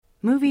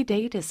Movie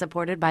Date is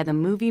supported by the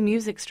movie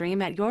music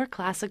stream at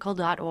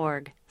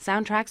yourclassical.org.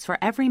 Soundtracks for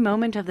every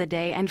moment of the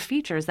day and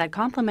features that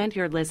complement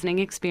your listening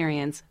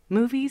experience.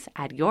 Movies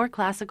at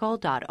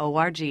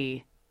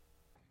yourclassical.org.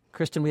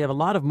 Kristen, we have a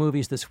lot of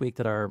movies this week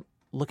that are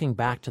looking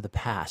back to the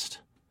past.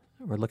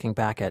 We're looking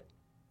back at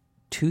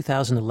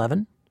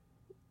 2011,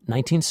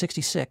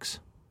 1966,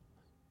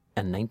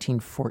 and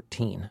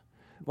 1914.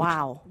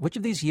 Wow. Which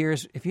of these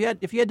years, if you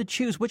had to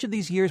choose, which of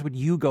these years would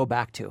you go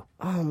back to?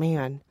 Oh,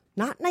 man.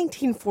 Not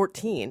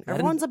 1914.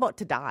 Everyone's about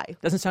to die.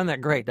 Doesn't sound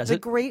that great, does it? The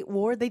Great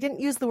War. They didn't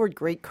use the word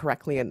great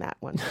correctly in that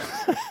one.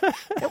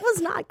 It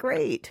was not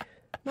great.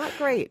 Not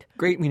great.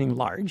 Great meaning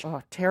large.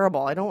 Oh,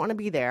 terrible. I don't want to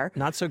be there.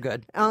 Not so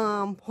good.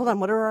 Hold on.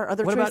 What are our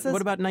other choices?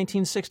 What about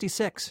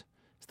 1966?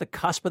 It's the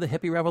cusp of the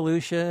hippie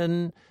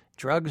revolution.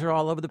 Drugs are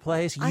all over the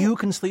place. You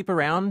can sleep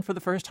around for the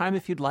first time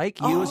if you'd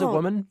like. You as a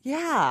woman.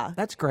 Yeah.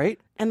 That's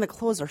great. And the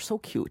clothes are so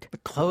cute. The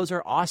clothes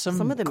are awesome.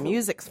 Some of the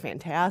music's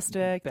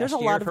fantastic. There's a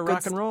lot of for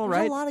rock and roll, right?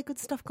 There's a lot of good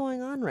stuff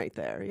going on right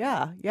there.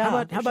 Yeah.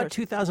 How about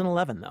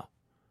 2011 though?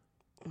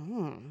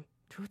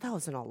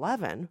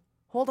 2011.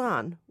 Hold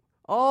on.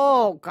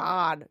 Oh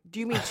God. Do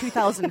you mean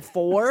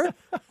 2004?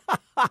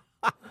 Do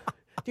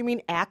you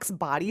mean Axe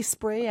body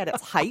spray at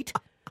its height?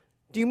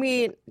 Do you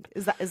mean,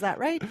 is that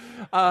right?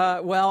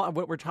 Well,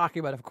 what we're talking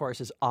about, of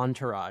course, is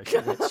Entourage,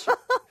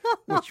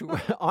 which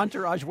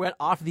Entourage went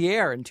off the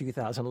air in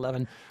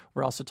 2011.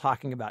 We're also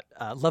talking about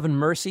Love and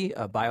Mercy,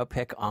 a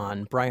biopic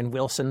on Brian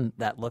Wilson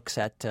that looks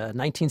at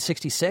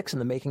 1966 and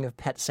the making of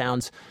Pet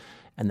Sounds,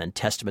 and then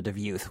Testament of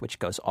Youth, which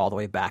goes all the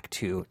way back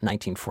to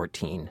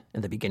 1914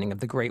 and the beginning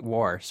of the Great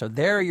War. So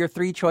there are your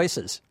three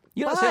choices.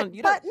 You don't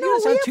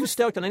sound too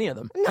stoked on any of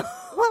them. No,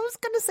 I was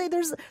going to say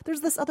there's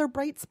this other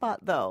bright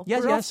spot, though.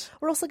 Yes.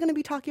 We're also going to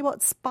be talking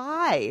about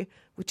Spy,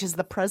 which is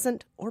the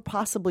present or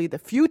possibly the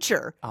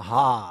future.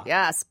 Aha.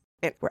 Yes.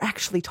 And we're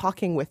actually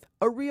talking with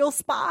a real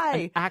spy.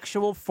 An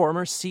actual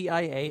former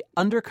CIA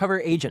undercover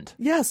agent.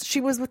 Yes, she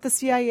was with the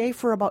CIA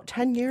for about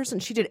 10 years,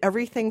 and she did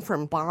everything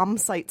from bomb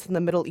sites in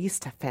the Middle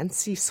East to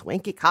fancy,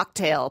 swanky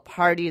cocktail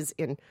parties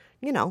in,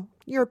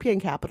 European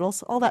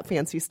capitals, all that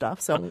fancy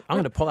stuff. So I'm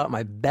going to pull out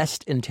my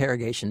best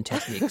interrogation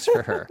techniques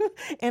for her.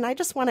 And I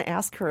just want to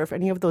ask her if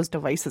any of those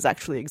devices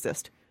actually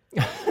exist.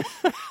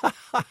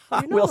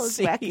 We'll those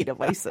see. Wacky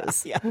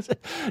devices. Yes.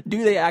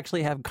 Do they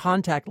actually have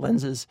contact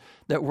lenses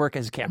that work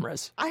as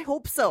cameras? I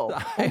hope so.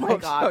 Oh my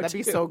God, that'd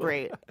be so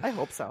great. I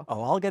hope so.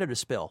 Oh, I'll get her to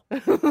spill.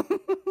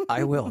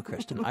 I will,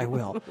 Kristen. I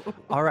will.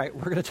 All right,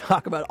 we're going to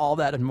talk about all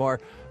that and more.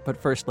 But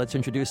first, let's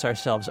introduce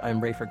ourselves. I'm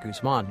Rafer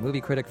Guzman,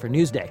 movie critic for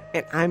Newsday.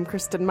 And I'm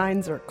Kristen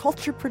Meinzer,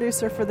 culture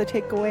producer for The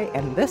Takeaway,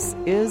 and this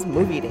is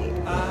Movie Date.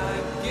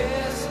 I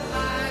guess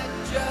I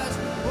just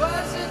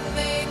wasn't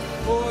made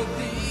for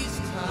these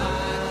times.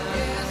 I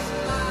guess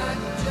I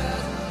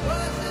just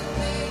wasn't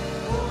made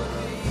for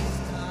these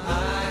times.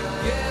 I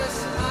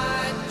guess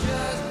I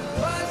just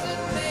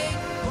wasn't made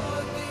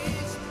for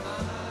these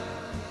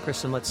times.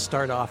 Kristen, let's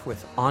start off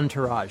with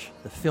Entourage,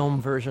 the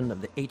film version of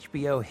the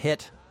HBO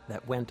hit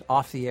that went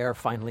off the air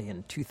finally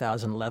in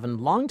 2011.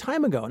 Long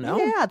time ago, no?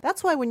 Yeah,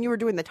 that's why when you were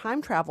doing the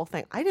time travel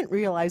thing, I didn't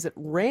realize it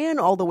ran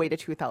all the way to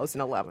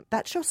 2011.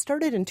 That show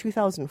started in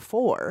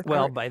 2004.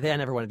 Well, by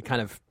then everyone had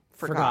kind of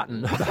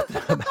forgotten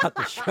about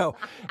the show.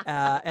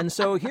 And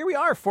so here we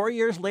are 4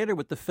 years later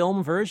with the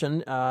film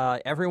version.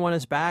 Everyone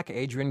is back.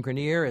 Adrian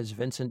Grenier as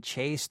Vincent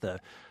Chase,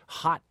 the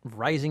hot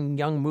rising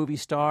young movie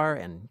star,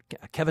 and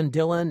Kevin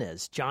Dillon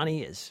as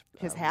Johnny, is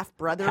his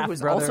half-brother,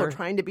 who's also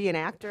trying to be an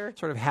actor.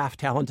 Sort of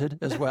half-talented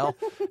as well.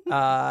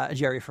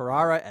 Jerry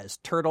Ferrara as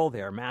Turtle,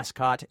 their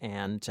mascot,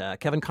 and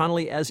Kevin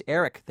Connolly as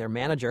Eric, their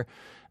manager.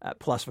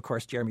 Plus, of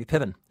course, Jeremy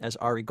Piven as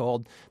Ari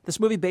Gold.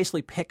 This movie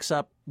basically picks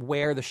up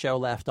where the show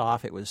left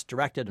off. It was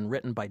directed and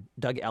written by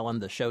Doug Ellen,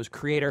 the show's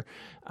creator.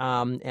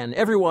 And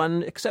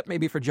everyone, except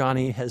maybe for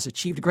Johnny, has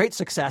achieved great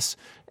success.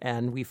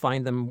 And we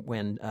find them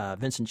when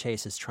Vincent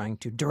Chase is trying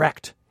to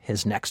direct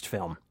his next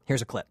film.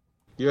 Here's a clip.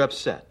 You're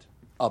upset.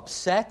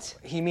 Upset?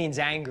 He means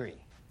angry.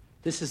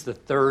 This is the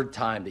third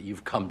time that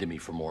you've come to me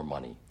for more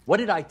money. What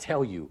did I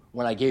tell you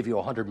when I gave you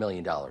 $100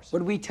 million? What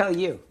did we tell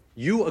you?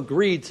 You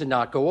agreed to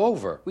not go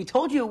over. We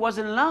told you it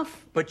wasn't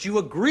enough. But you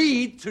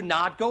agreed to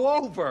not go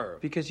over.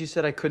 Because you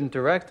said I couldn't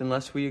direct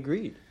unless we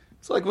agreed.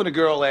 It's like when a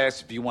girl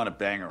asks if you want to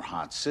bang her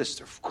hot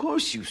sister. Of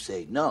course you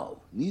say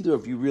no. Neither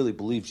of you really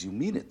believes you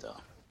mean it, though.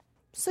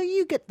 So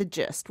you get the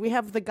gist. We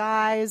have the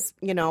guys,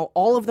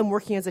 all of them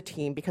working as a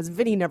team because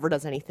Vinny never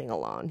does anything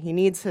alone. He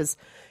needs his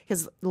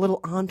little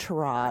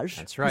entourage.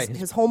 That's right.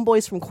 His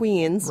homeboys from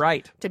Queens.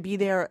 Right. To be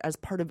there as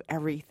part of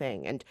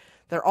everything. And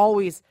they're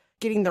always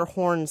getting their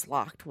horns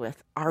locked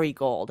with Ari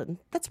Gold. And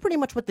that's pretty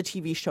much what the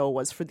TV show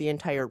was for the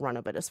entire run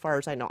of it, as far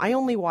as I know. I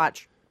only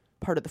watched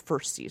part of the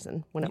first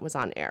season when it was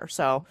on air.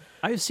 So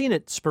I've seen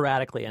it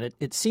sporadically, and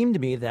it seemed to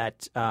me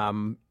that,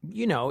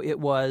 it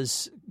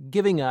was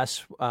giving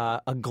us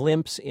a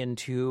glimpse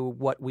into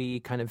what we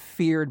kind of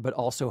feared but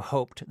also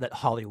hoped that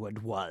Hollywood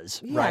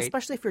was, yeah, right?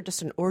 Especially if you're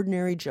just an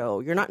ordinary Joe.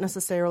 You're not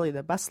necessarily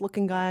the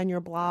best-looking guy on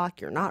your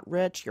block. You're not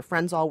rich. Your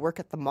friends all work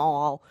at the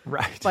mall.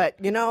 Right. But,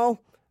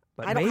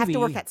 But I don't have to maybe-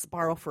 work at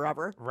Sparrow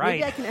forever. Right.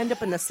 Maybe I can end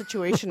up in a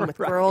situation with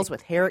girls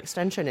with hair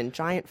extension and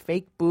giant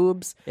fake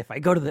boobs. If I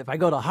go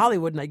to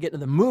Hollywood and I get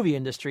into the movie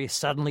industry,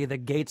 suddenly the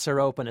gates are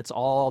open. It's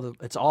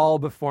all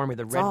before me.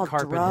 The It's red all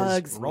carpet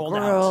drugs has and rolled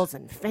girls out.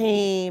 and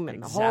fame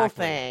and the whole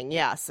Exactly. thing.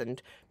 Yes,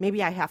 and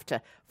maybe I have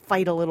to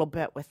fight a little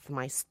bit with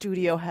my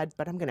studio head,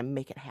 but I'm going to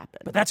make it happen.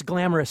 But that's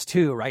glamorous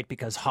too, right?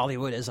 Because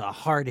Hollywood is a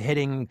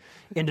hard-hitting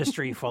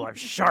industry full of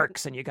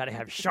sharks, and you got to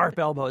have sharp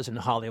elbows in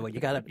Hollywood. You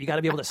got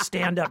to be able to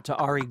stand up to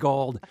Ari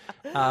Gold.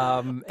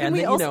 And Can we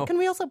then, also can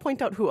we also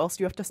point out who else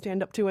you have to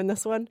stand up to in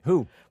this one?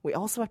 Who? We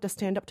also have to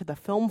stand up to the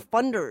film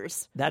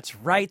funders. That's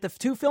right. The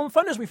two film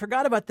funders, we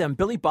forgot about them.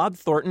 Billy Bob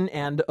Thornton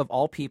and, of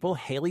all people,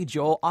 Haley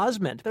Joel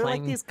Osment. They're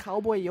playing... like these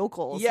cowboy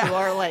yokels Yeah. who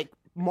are like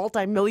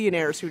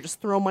multimillionaires who just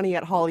throw money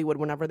at Hollywood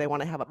whenever they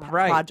want to have a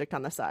Right. project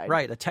on the side.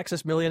 Right, a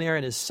Texas millionaire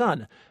and his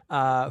son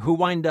who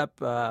wind up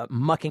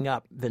mucking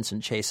up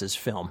Vincent Chase's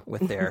film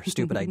with their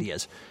stupid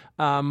ideas.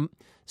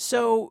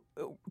 So,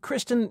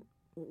 Kristen,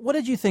 what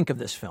did you think of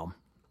this film?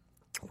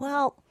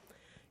 Well,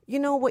 you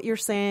know what you're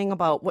saying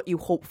about what you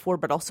hope for,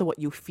 but also what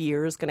you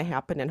fear is going to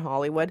happen in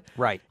Hollywood.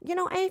 Right. You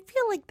know, I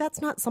feel like that's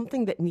not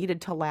something that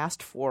needed to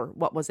last for,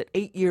 what was it,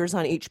 8 years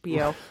on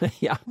HBO?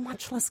 Yeah.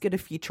 Much less get a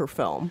feature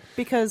film.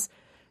 Because,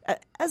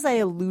 as I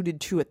alluded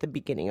to at the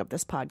beginning of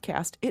this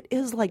podcast, it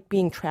is like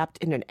being trapped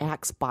in an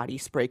Axe body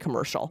spray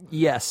commercial.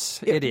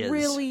 Yes, it is. It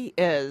really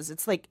is.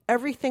 It's like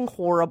everything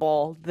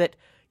horrible that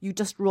you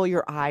just roll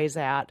your eyes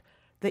at,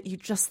 that you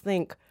just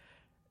think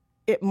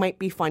it might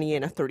be funny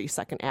in a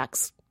 30-second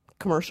Axe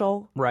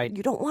commercial. Right.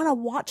 You don't want to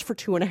watch for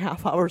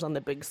 2.5 hours on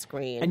the big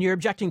screen. And you're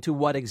objecting to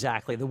what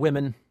exactly? The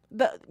women?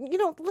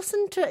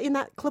 Listen to in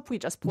that clip we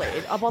just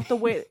played about the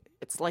way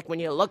it's like when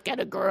you look at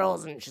a girl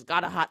and she's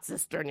got a hot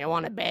sister and you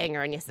want to bang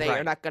her and you say Right.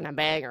 you're not going to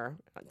bang her.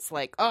 It's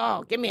like,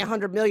 oh, give me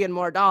 $100 million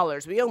more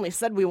dollars. We only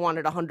said we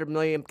wanted $100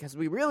 million because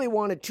we really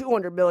wanted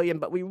 $200 million,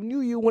 but we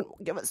knew you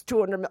wouldn't give us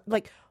 $200 million.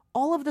 Like,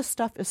 all of this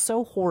stuff is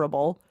so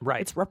horrible. Right.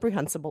 It's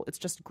reprehensible. It's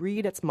just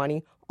greed. It's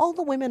money. All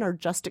the women are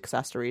just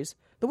accessories.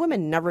 The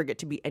women never get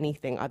to be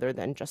anything other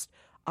than just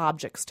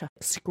objects to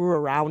screw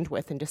around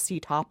with and to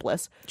see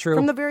topless. True.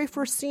 From the very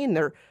first scene,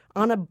 they're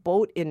on a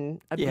boat in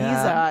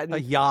Ibiza.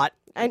 a yacht.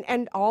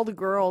 And all the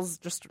girls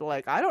just are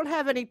like, I don't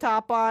have any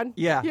top on.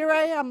 Yeah. Here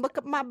I am. Look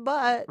at my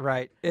butt.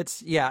 Right.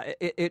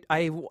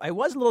 I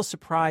was a little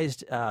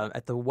surprised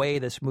at the way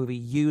this movie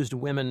used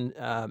women,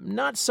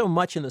 not so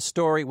much in the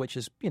story, which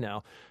is,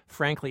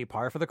 frankly,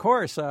 par for the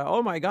course.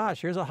 Oh my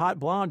gosh, here's a hot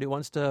blonde who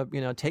wants to,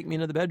 take me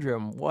into the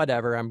bedroom.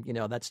 Whatever.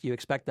 You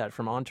expect that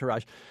from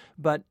Entourage.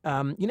 But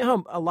you know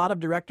how a lot of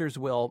directors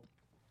will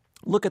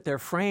look at their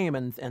frame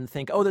and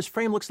think, oh, this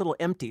frame looks a little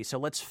empty, so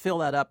let's fill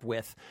that up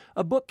with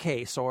a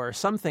bookcase or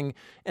something.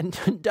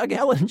 And Doug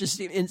Ellen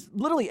just, in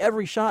literally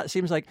every shot,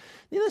 seems like,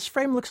 this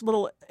frame looks a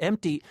little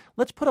empty.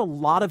 Let's put a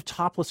lot of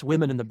topless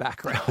women in the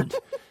background.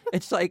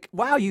 It's like,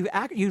 wow, you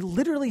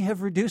literally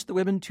have reduced the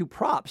women to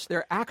props.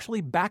 They're actually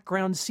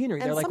background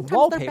scenery. And They're like sometimes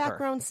wallpaper. they're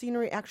background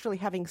scenery actually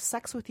having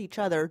sex with each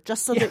other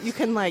just so that you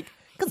can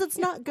because it's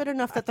not good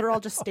enough that they're all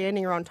just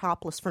standing around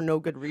topless for no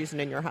good reason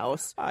in your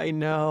house. I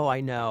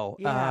know.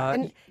 Yeah,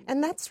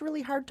 and that's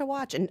really hard to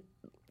watch. And,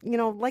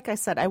 like I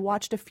said, I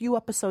watched a few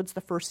episodes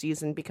the first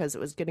season because it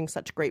was getting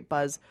such great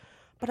buzz.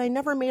 But I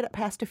never made it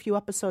past a few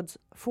episodes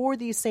for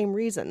these same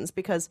reasons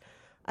because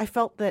I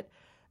felt that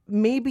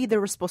maybe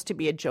there was supposed to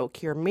be a joke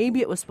here. Maybe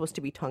it was supposed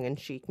to be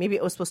tongue-in-cheek. Maybe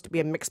it was supposed to be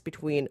a mix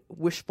between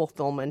wish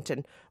fulfillment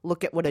and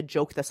look at what a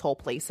joke this whole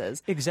place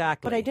is.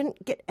 Exactly. But I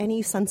didn't get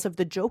any sense of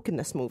the joke in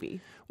this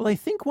movie. Well, I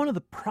think one of the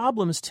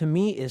problems to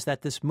me is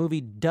that this movie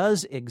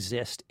does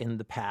exist in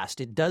the past.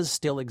 It does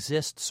still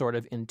exist sort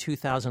of in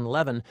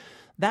 2011.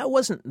 That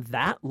wasn't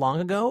that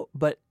long ago,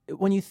 but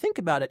when you think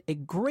about it, a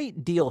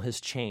great deal has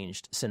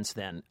changed since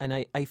then.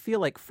 And I feel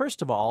like,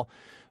 first of all,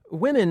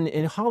 women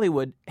in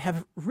Hollywood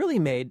have really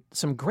made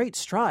some great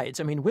strides.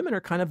 I mean, women are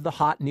kind of the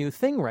hot new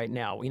thing right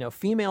now.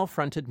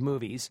 Female-fronted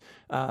movies,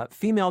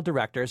 female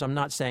directors. I'm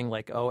not saying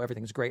like, oh,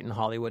 everything's great in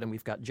Hollywood and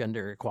we've got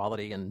gender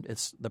equality and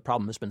the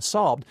problem has been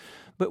solved.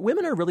 But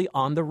women are really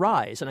on the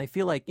rise. And I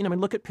feel like,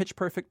 look at Pitch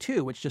Perfect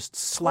 2, which just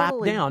slapped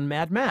Totally. down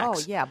Mad Max.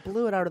 Oh, yeah,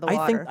 blew it out of the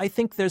water. I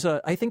think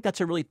that's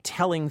a really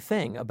telling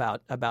thing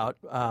about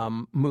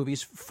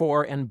movies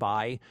for and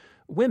by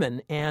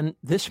women, and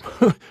this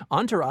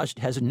Entourage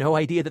has no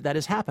idea that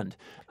has happened.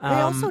 They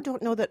also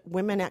don't know that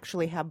women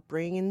actually have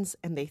brains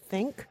and they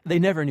think. They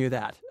never knew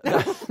that.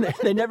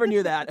 They never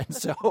knew that,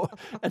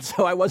 and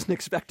so I wasn't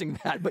expecting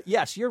that. But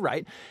yes, you're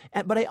right.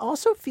 But I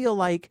also feel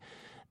like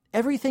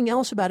everything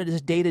else about it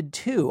is dated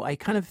too. I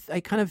kind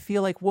of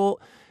feel like, well,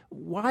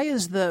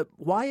 was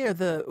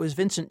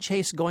Vincent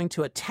Chase going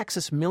to a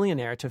Texas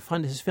millionaire to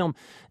fund his film?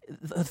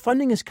 the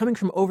funding is coming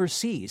from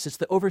overseas. It's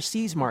the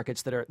overseas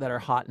markets that are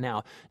hot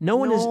now.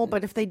 No,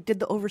 but if they did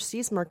the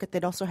overseas market,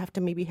 they'd also have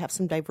to maybe have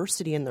some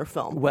diversity in their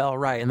film. Well,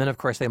 right, and then of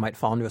course they might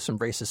fall into some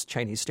racist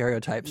Chinese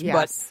stereotypes.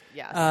 Yes, but,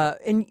 yes.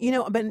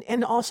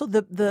 And also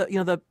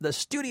the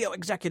studio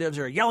executives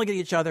are yelling at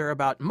each other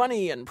about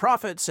money and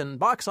profits and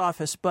box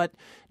office, but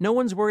no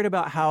one's worried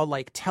about how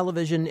like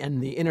television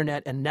and the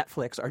internet and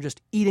Netflix are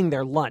just eating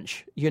their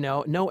lunch.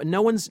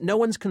 No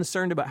one's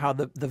concerned about how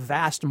the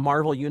vast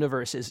Marvel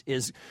universe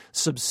is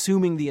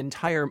subsuming the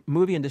entire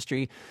movie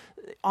industry.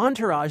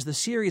 Entourage, the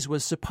series,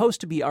 was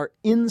supposed to be our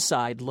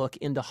inside look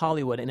into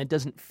Hollywood, and it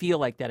doesn't feel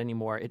like that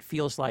anymore. It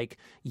feels like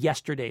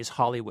yesterday's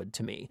Hollywood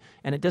to me,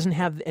 and it doesn't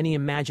have any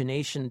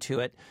imagination to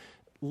it,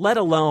 let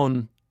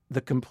alone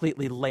the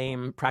completely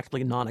lame,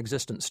 practically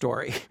non-existent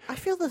story. I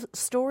feel the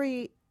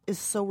story is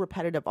so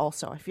repetitive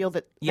also. I feel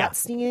that that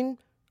scene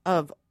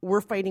of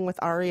we're fighting with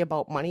Ari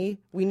about money,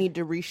 we need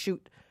to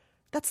reshoot,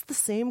 that's the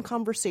same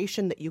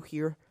conversation that you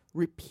hear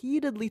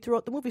repeatedly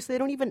throughout the movie, so they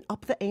don't even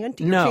up the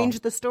ante or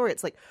change the story.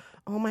 It's like,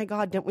 oh my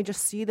God, didn't we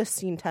just see this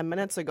scene 10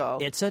 minutes ago?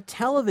 It's a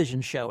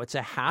television show. It's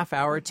a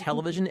half-hour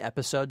television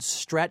episode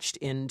stretched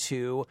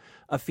into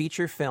a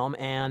feature film,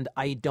 and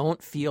I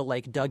don't feel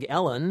like Doug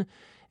Ellen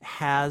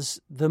has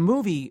the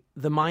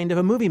mind of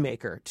a movie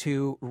maker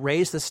to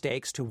raise the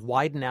stakes, to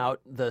widen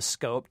out the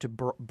scope, to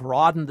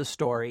broaden the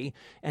story,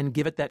 and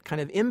give it that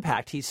kind of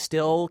impact. He's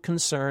still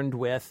concerned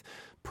with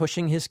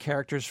pushing his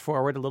characters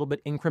forward a little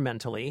bit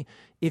incrementally.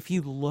 If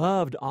you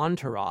loved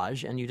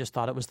Entourage and you just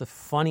thought it was the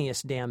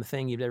funniest damn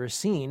thing you've ever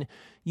seen,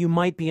 you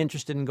might be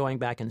interested in going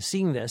back and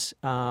seeing this.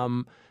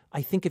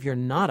 I think if you're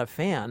not a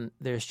fan,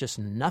 there's just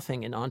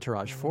nothing in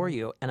Entourage for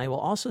you. And I will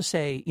also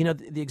say,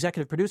 the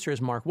executive producer is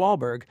Mark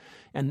Wahlberg,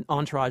 and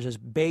Entourage is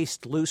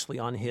based loosely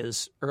on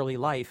his early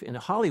life in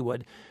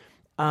Hollywood.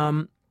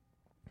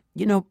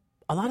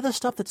 A lot of the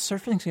stuff that's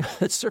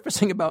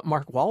surfacing about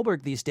Mark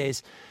Wahlberg these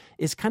days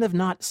is kind of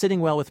not sitting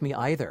well with me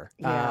either.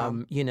 Yeah.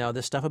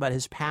 The stuff about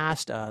his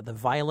past, the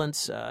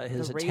violence,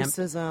 his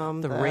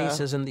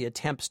racism, the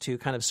attempts to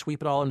kind of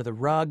sweep it all under the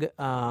rug.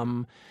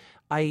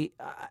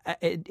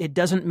 It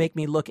doesn't make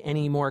me look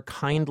any more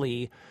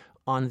kindly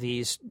on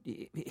these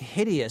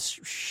hideous,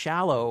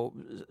 shallow,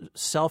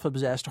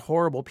 self-obsessed,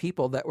 horrible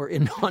people that were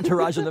in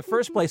Entourage in the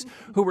first place,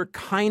 who were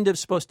kind of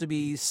supposed to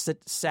be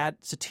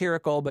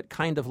satirical but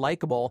kind of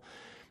likable.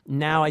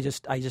 Now I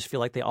just feel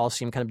like they all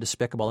seem kind of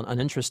despicable and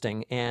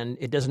uninteresting, and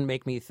it doesn't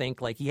make me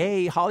think like,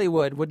 yay,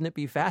 Hollywood, wouldn't it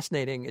be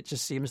fascinating? It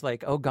just seems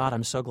like, oh God,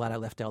 I'm so glad I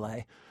left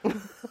L.A.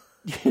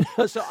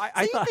 So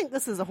I thought, think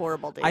this is a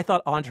horrible date? I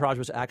thought Entourage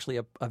was actually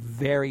a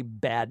very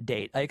bad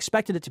date. I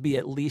expected it to be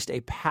at least a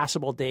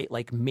passable date,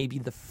 like maybe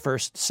the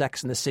first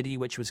Sex and the City,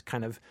 which was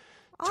kind of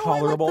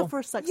tolerable. I like the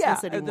first Sex and the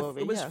City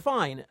movie. It was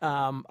fine.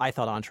 I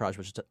thought Entourage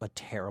was just a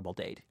terrible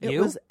date. It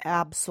was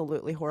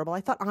absolutely horrible.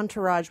 I thought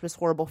Entourage was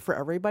horrible for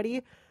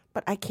everybody,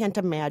 but I can't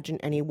imagine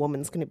any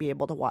woman's going to be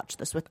able to watch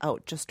this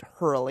without just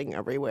hurling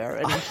everywhere.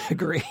 And, I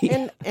agree.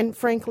 And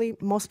frankly,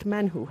 most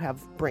men who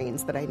have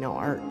brains that I know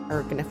are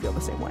going to feel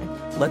the same way.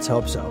 Let's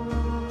hope so.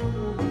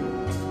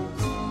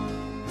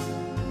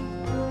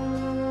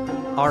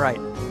 All right.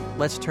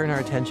 Let's turn our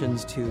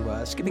attentions to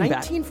skipping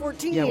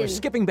 1914. back. Yeah, we're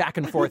skipping back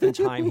and forth in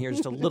time here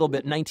just a little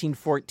bit.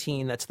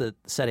 1914, that's the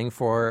setting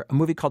for a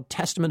movie called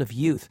Testament of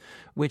Youth,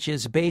 which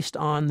is based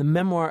on the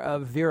memoir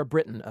of Vera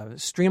Brittain, an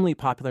extremely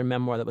popular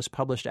memoir that was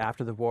published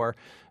after the war.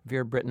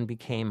 Vera Brittain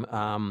became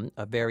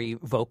a very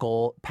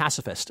vocal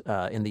pacifist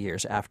in the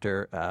years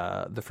after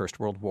the First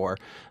World War.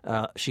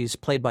 She's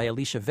played by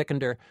Alicia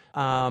Vikander,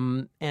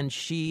 and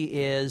she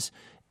is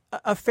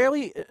a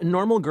fairly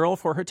normal girl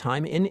for her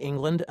time in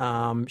England.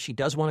 She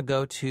does want to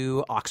go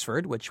to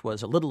Oxford, which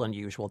was a little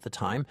unusual at the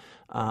time.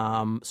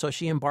 So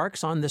she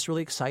embarks on this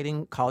really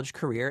exciting college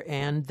career,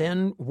 and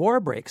then war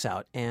breaks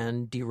out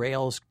and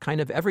derails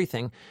kind of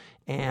everything.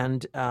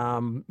 And,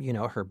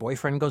 her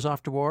boyfriend goes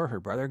off to war, her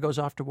brother goes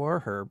off to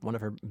war, one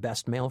of her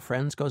best male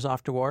friends goes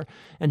off to war,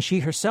 and she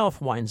herself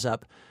winds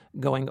up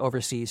going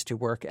overseas to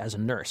work as a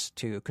nurse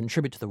to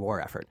contribute to the war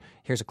effort.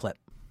 Here's a clip.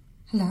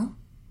 Hello?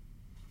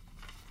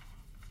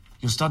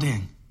 You're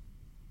studying?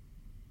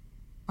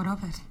 What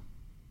of it?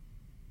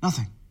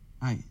 Nothing.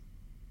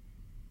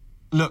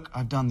 Look,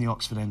 I've done the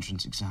Oxford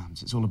entrance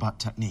exams. It's all about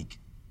technique.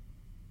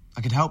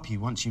 I could help you.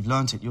 Once you've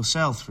learnt it, you'll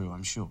sail through,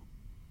 I'm sure.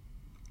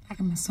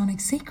 Like a Masonic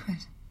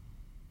secret.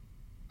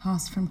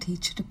 Passed from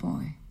teacher to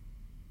boy.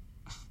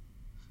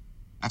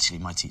 Actually,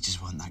 my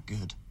teachers weren't that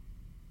good.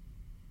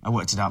 I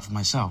worked it out for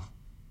myself.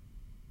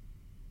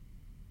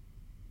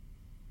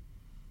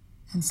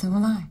 And so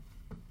will I.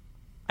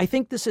 I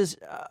think this is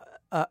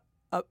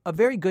a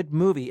very good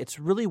movie. It's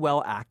really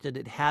well acted.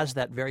 It has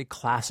that very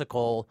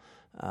classical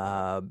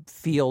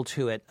feel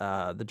to it.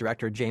 The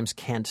director, James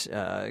Kent,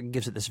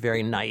 gives it this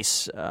very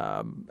nice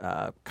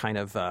kind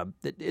of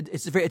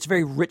it's a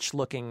very rich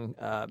looking,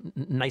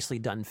 nicely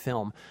done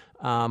film.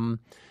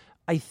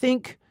 I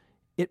think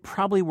it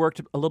probably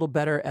worked a little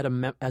better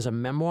as a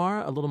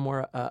memoir, a little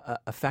more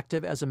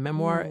effective as a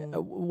memoir.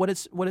 What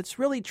it's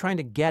really trying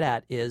to get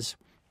at is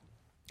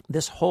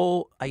this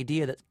whole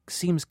idea that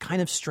seems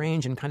kind of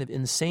strange and kind of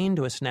insane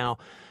to us now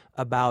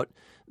about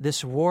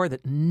this war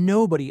that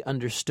nobody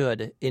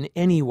understood in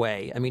any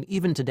way. I mean,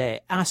 even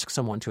today, ask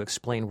someone to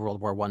explain World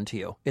War I to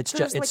you. It's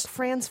There's just like it's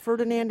Franz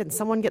Ferdinand and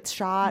someone gets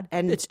shot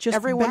and it's just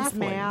everyone's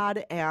baffling.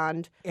 mad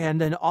and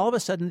then all of a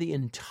sudden the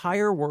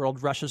entire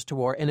world rushes to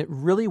war, and it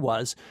really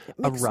was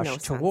a makes rush no to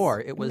sense.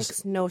 war. It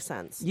makes no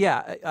sense.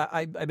 Yeah,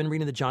 I've been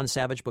reading the John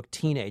Savage book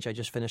Teenage. I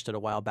just finished it a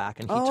while back,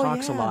 and he Oh,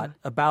 talks a yeah. lot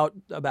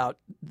about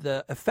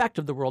the effect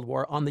of the World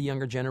War on the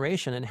younger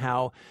generation and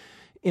how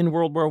in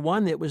World War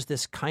I it was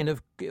this kind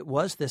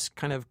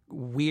of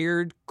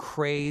weird,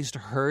 crazed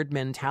herd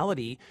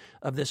mentality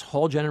of this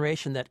whole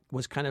generation that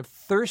was kind of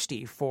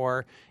thirsty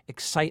for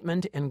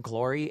excitement and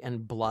glory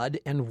and blood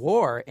and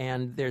war.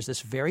 And there's this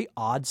very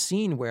odd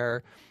scene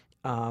where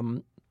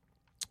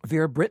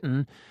Vera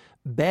Brittain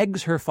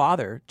begs her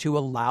father to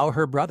allow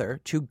her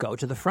brother to go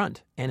to the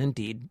front. And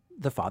indeed,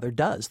 the father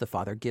does. The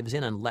father gives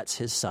in and lets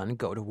his son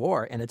go to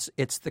war. And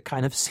it's the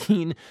kind of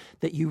scene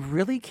that you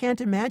really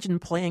can't imagine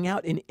playing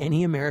out in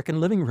any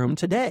American living room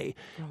today.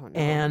 Oh, no.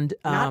 And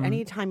not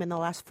any time in the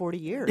last 40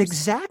 years.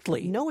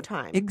 Exactly. No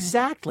time.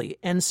 Exactly.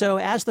 And so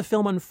as the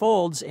film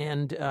unfolds,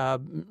 and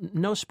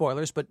no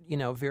spoilers, but,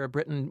 Vera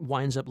Brittain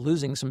winds up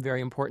losing some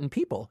very important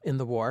people in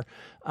the war,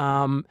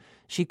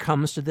 she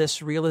comes to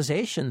this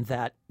realization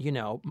that,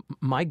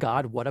 my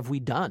God, what have we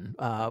done?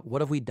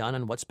 What have we done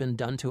and what's been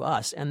done to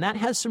us? And that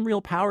has some real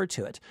power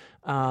to it.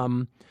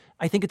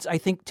 I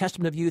think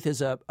Testament of Youth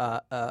is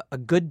a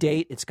good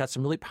date. It's got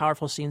some really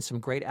powerful scenes, some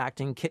great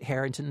acting. Kit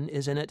Harington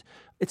is in it.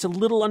 It's a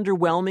little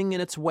underwhelming in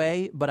its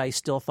way, but I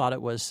still thought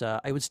it was,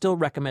 I would still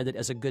recommend it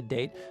as a good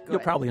date. You'll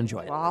probably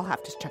enjoy it. Well, I'll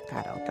have to check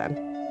that out then.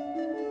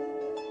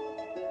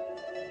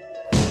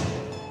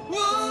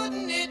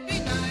 Wouldn't it be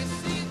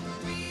nice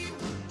if we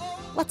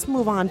Let's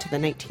move on to the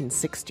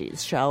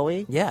 1960s, shall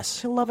we?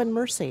 Yes. To Love and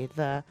Mercy,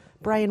 the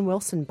Brian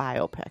Wilson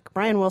biopic.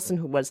 Brian Wilson,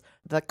 who was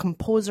the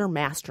composer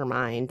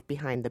mastermind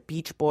behind the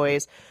Beach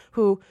Boys,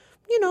 who,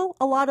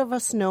 a lot of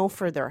us know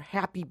for their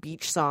happy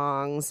beach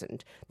songs,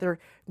 and they're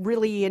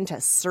really into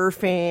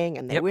surfing,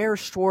 and they wear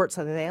shorts,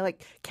 and they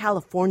like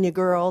California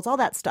Girls, all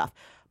that stuff.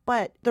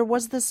 But there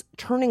was this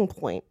turning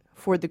point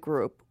for the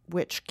group,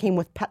 which came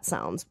with Pet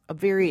Sounds, a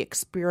very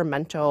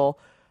experimental,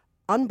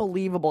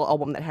 unbelievable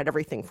album that had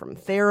everything from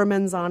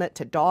theremins on it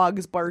to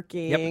dogs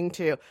barking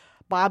to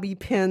bobby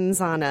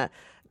pins on a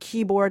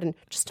keyboard and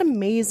just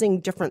amazing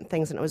different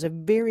things. And it was a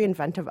very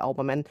inventive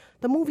album. And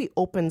the movie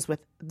opens with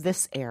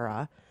this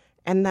era,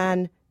 and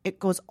then it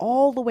goes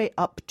all the way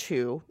up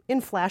to,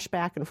 in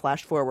flashback and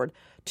flash forward,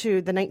 to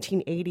the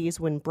 1980s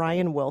when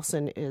Brian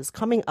Wilson is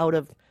coming out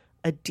of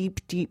a deep,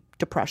 deep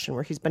depression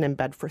where he's been in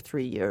bed for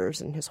 3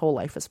 years and his whole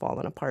life has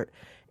fallen apart.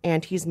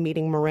 And he's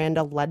meeting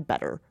Miranda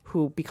Ledbetter,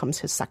 who becomes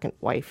his second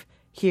wife.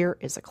 Here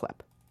is a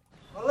clip.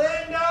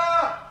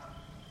 Melinda!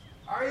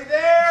 Are you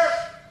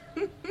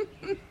there?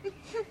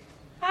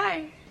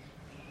 Hi.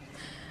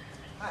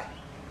 Hi.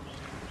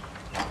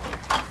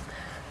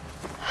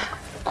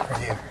 How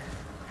are you?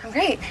 I'm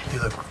great.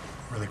 You look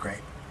really great.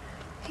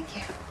 Thank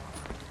you.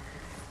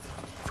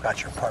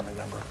 Forgot your apartment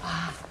number.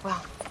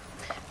 Well,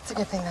 it's a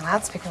good thing the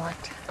loudspeaker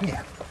worked.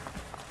 Yeah.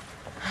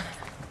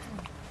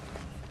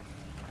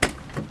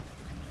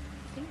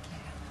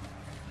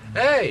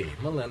 Hey,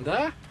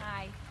 Melinda.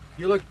 Hi.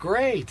 You look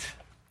great.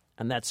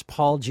 And that's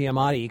Paul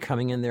Giamatti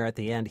coming in there at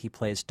the end. He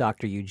plays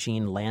Dr.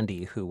 Eugene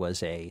Landy, who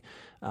was a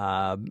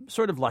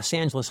sort of Los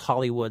Angeles,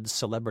 Hollywood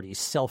celebrity,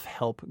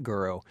 self-help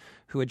guru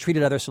who had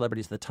treated other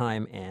celebrities at the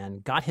time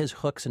and got his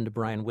hooks into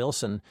Brian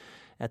Wilson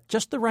at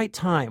just the right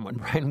time when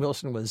Brian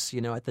Wilson was,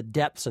 at the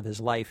depths of his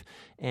life,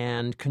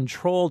 and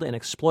controlled and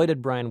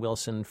exploited Brian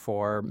Wilson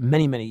for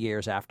many, many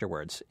years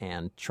afterwards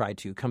and tried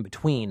to come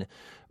between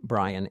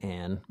Brian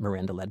and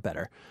Miranda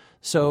Ledbetter.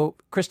 So,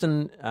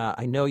 Kristen,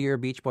 I know you're a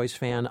Beach Boys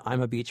fan.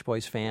 I'm a Beach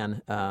Boys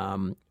fan.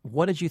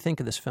 What did you think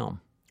of this film?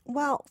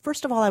 Well,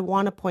 first of all, I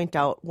want to point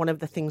out one of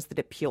the things that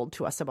appealed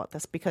to us about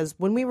this, because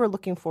when we were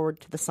looking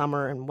forward to the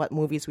summer and what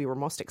movies we were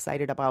most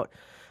excited about,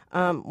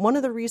 one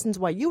of the reasons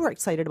why you were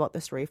excited about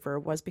this, Rafer,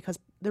 was because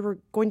there were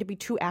going to be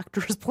two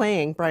actors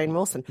playing Brian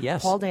Wilson,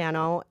 Yes. Paul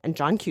Dano and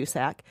John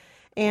Cusack.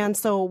 And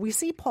so we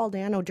see Paul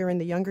Dano during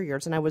the younger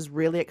years, and I was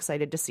really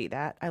excited to see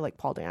that. I like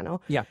Paul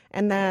Dano. Yeah.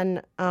 And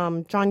then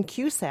John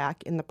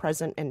Cusack in the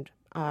present, and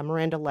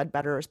Miranda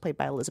Ledbetter is played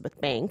by Elizabeth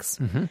Banks.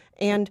 Mm-hmm.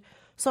 And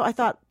so I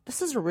thought,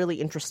 this is a really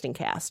interesting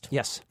cast.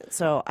 Yes.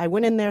 So I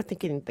went in there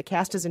thinking the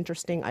cast is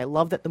interesting. I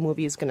love that the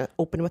movie is going to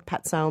open with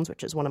Pet Sounds,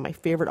 which is one of my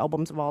favorite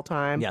albums of all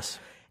time. Yes.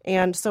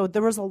 And so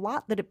there was a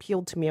lot that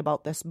appealed to me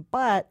about this,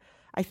 but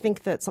I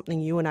think that something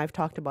you and I have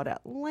talked about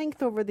at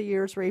length over the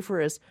years,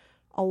 Rafer, is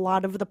a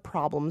lot of the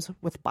problems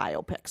with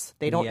biopics.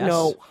 They don't Yes.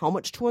 know how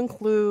much to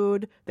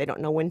include. They don't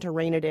know when to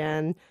rein it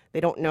in. They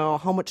don't know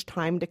how much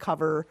time to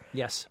cover.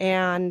 Yes.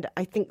 And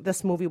I think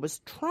this movie was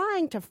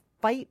trying to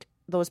fight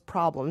those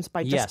problems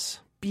by just Yes.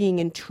 being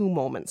in two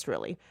moments,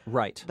 really.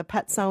 Right. The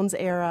Pet Sounds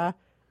era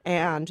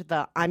and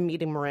the I'm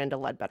Meeting Miranda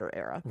Ledbetter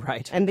era.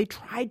 Right. And they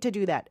tried to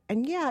do that.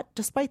 And yet,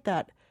 despite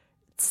that,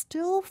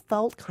 still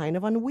felt kind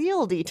of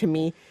unwieldy to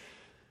me.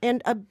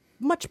 And a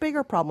much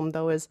bigger problem,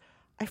 though, is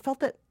I felt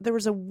that there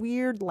was a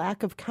weird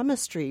lack of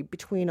chemistry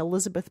between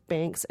Elizabeth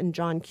Banks and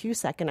John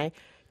Cusack. And I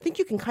think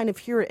you can kind of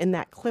hear it in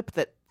that clip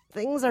that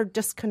things are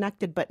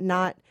disconnected, but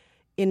not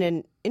in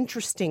an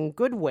interesting,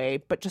 good way,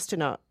 but just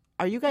in a,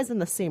 are you guys in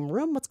the same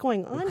room? What's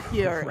going on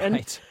here? Right.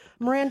 And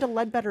Miranda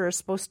Ledbetter is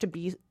supposed to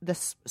be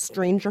this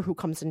stranger who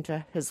comes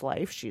into his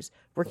life. She's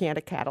working at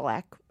a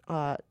Cadillac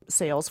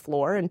sales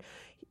floor, and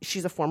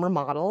she's a former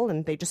model,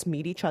 and they just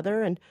meet each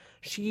other, and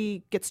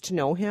she gets to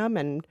know him,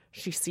 and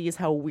she sees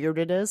how weird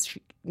it is.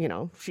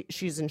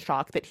 She's in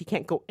shock that he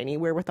can't go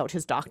anywhere without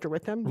his doctor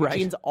with him. Right.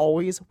 Eugene's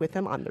always with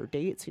him on their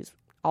dates. He's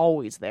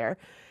always there.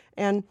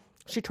 And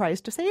she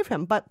tries to save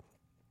him, but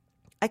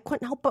I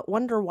couldn't help but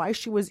wonder why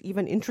she was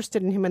even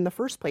interested in him in the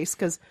first place,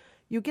 because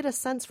you get a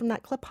sense from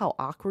that clip how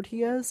awkward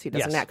he is. He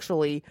doesn't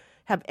actually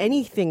have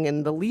anything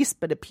in the least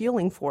bit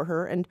appealing for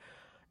her, and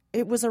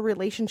it was a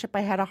relationship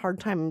I had a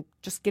hard time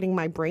just getting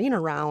my brain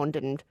around,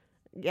 and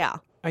yeah.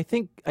 I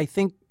think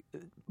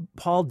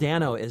Paul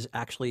Dano is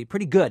actually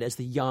pretty good as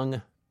the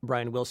young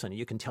Brian Wilson.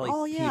 You can tell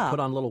he put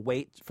on a little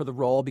weight for the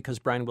role because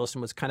Brian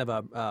Wilson was kind of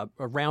a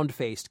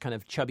round-faced, kind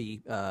of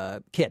chubby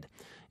kid.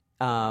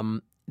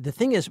 The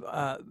thing is,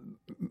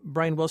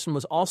 Brian Wilson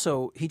was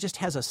also, he just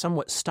has a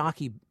somewhat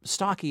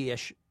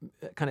stocky-ish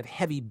kind of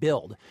heavy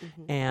build.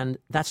 Mm-hmm. And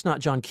that's not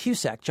John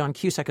Cusack. John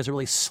Cusack is a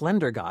really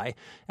slender guy.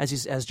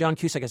 As John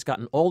Cusack has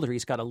gotten older,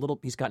 he's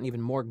gotten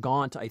even more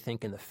gaunt, I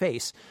think, in the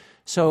face.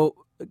 So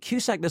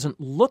Cusack doesn't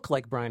look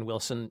like Brian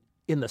Wilson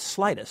in the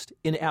slightest,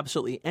 in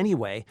absolutely any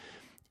way.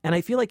 And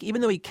I feel like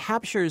even though he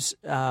captures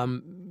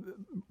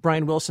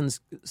Brian Wilson's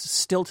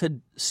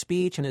stilted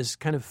speech and his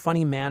kind of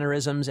funny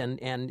mannerisms,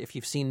 and if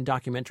you've seen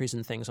documentaries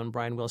and things on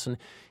Brian Wilson,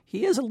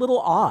 he is a little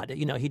odd.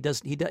 You know, he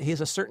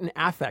has a certain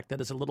affect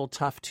that is a little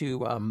tough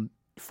to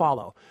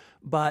follow.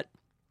 But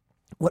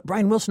what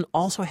Brian Wilson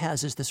also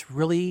has is this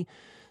really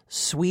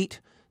sweet,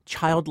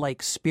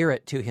 childlike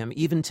spirit to him,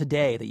 even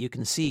today, that you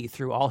can see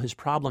through all his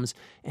problems.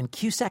 And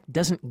Cusack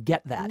doesn't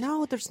get that.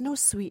 No, there's no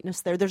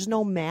sweetness there. There's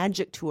no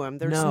magic to him.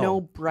 There's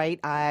no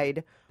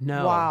bright-eyed,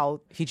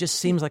 wow. He just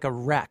seems like a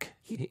wreck.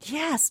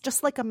 Yes,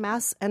 just like a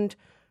mess. And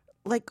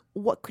like,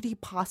 what could he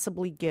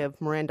possibly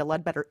give Miranda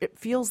Ledbetter? It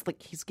feels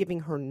like he's giving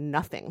her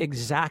nothing.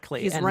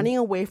 Exactly. He's running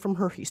away from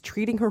her. He's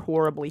treating her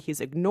horribly.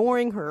 He's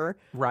ignoring her.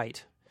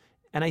 Right.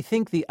 And I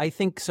think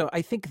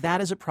that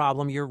is a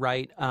problem. You're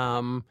right.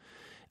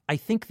 I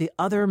think the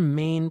other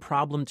main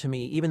problem to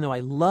me, even though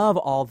I love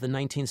all the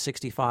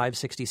 1965,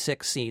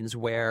 66 scenes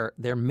where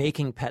they're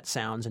making pet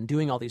sounds and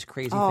doing all these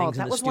crazy things in the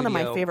studio. That was one of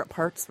my favorite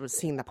parts, was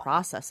seeing the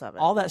process of it.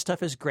 All that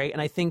stuff is great.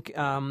 And I think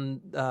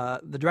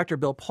the director,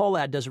 Bill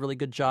Pohlad, does a really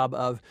good job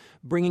of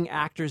bringing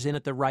actors in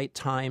at the right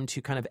time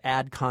to kind of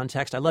add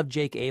context. I love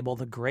Jake Abel,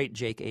 the great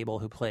Jake Abel,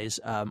 who plays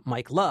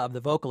Mike Love,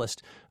 the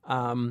vocalist.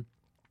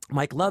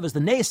 Mike Love is the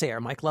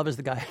naysayer. Mike Love is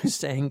the guy who's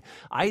saying,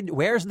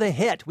 where's the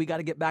hit? We got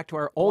to get back to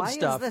our old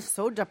stuff. Why is this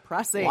so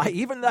depressing? Why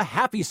even the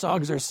happy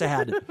songs are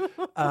sad?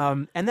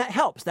 And that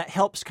helps. That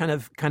helps kind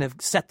of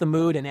set the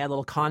mood and add a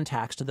little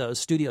context to those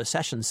studio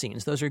session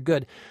scenes. Those are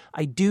good.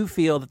 I do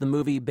feel that the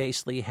movie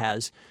basically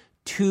has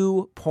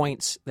 2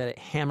 points that it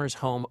hammers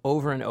home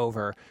over and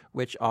over,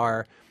 which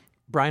are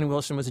Brian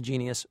Wilson was a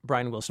genius,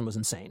 Brian Wilson was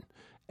insane.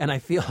 And I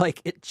feel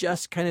like it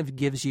just kind of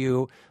gives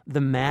you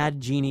the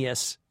mad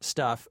genius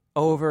stuff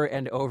over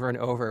and over and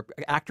over.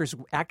 Actors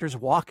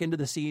walk into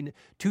the scene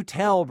to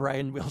tell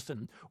Brian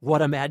Wilson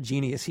what a mad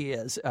genius he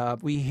is.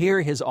 We hear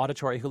his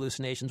auditory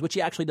hallucinations, which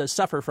he actually does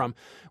suffer from.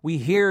 We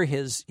hear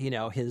his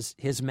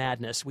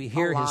madness. We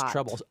hear his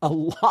troubles a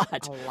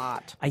lot. A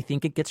lot. I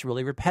think it gets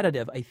really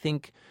repetitive. I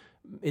think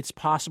it's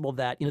possible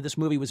that this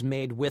movie was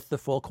made with the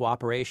full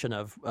cooperation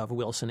of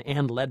Wilson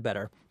and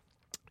Ledbetter,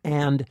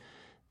 and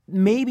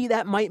maybe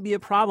that might be a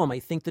problem. I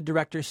think the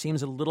director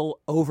seems a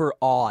little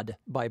overawed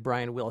by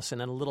Brian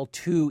Wilson and a little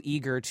too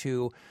eager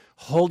to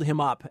hold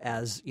him up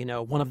as,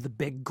 one of the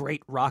big,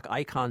 great rock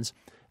icons.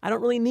 I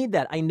don't really need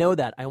that. I know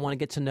that. I want to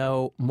get to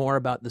know more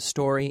about the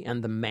story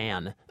and the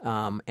man.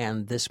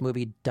 And this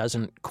movie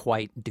doesn't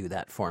quite do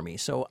that for me.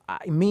 So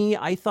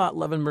I thought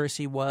Love and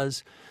Mercy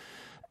was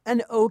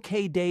an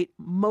okay date,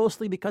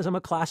 mostly because I'm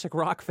a classic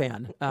rock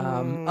fan.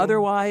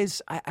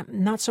 Otherwise, I'm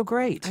not so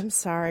great. I'm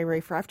sorry,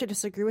 Rafer. I have to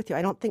disagree with you.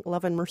 I don't think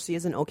Love and Mercy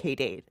is an okay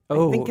date.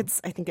 Oh.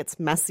 I think it's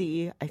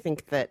messy. I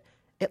think that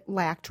it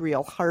lacked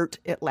real heart.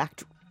 It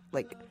lacked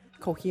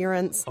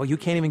coherence. Oh, you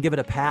can't even give it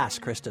a pass,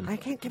 Kristen. I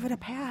can't give it a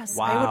pass.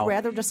 Wow. I would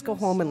rather just go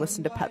home and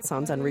listen to Pet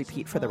Sounds on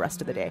repeat for the rest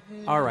of the day.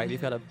 All right,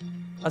 we've got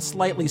a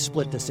slightly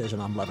split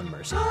decision on Love and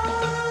Mercy.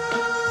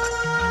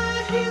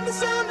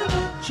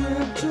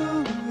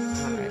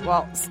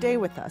 Well, stay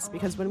with us,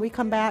 because when we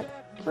come back,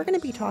 we're going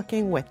to be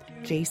talking with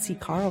J.C.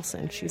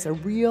 Carlson. She's a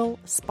real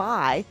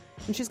spy,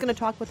 and she's going to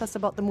talk with us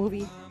about the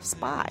movie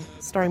Spy,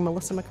 starring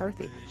Melissa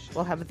McCarthy.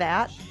 We'll have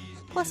that,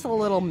 plus a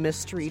little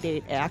mystery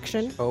date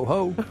action. Oh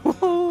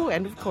ho.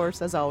 And, of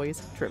course, as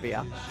always,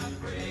 trivia.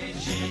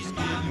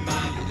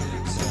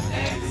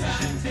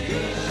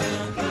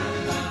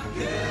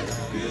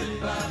 Good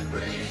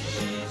vibration.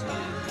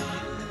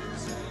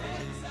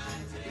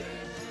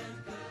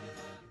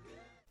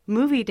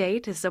 Movie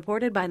Date is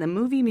supported by the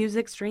Movie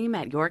Music Stream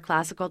at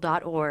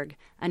yourclassical.org,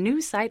 a new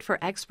site for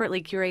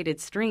expertly curated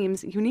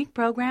streams, unique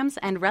programs,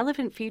 and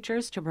relevant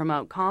features to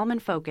promote calm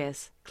and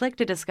focus. Click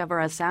to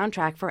discover a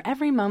soundtrack for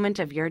every moment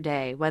of your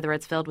day, whether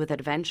it's filled with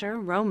adventure,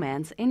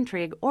 romance,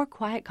 intrigue, or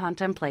quiet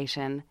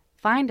contemplation.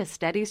 Find a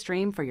steady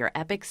stream for your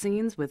epic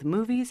scenes with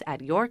movies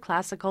at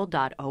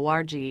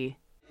yourclassical.org.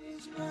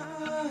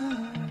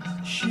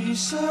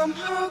 She's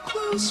somehow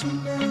closer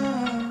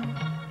now.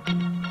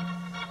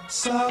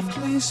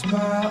 Softly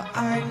smile,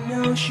 I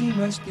know she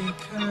must be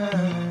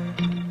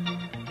kind.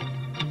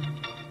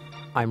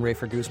 I'm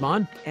Rafer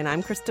Guzman. And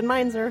I'm Kristen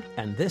Meinzer.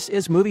 And this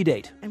is Movie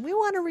Date. And we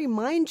want to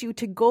remind you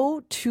to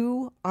go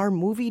to our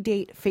Movie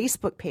Date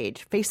Facebook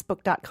page,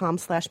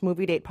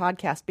 facebook.com/Movie Date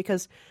Podcast,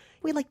 because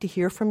we like to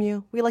hear from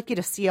you. We like you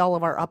to see all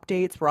of our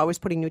updates. We're always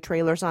putting new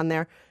trailers on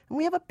there. And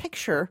we have a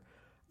picture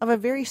of a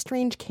very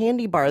strange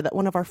candy bar that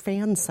one of our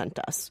fans sent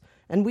us.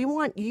 And we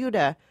want you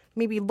to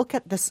maybe look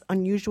at this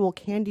unusual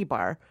candy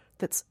bar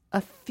that's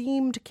a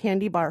themed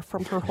candy bar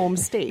from her home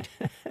state.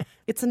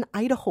 It's an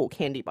Idaho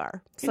candy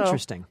bar. So,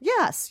 interesting.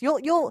 Yes.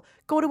 You'll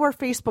go to our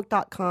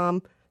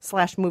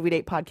facebook.com/Movie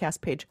Date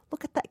Podcast page.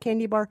 Look at that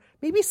candy bar.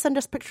 Maybe send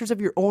us pictures of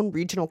your own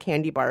regional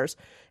candy bars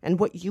and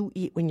what you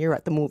eat when you're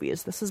at the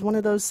movies. This is one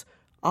of those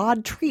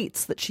odd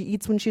treats that she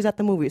eats when she's at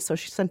the movies, so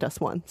she sent us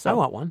one. So I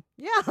want one.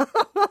 Yeah.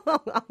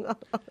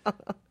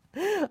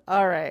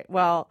 All right.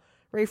 Well,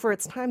 Rafer,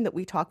 it's time that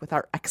we talk with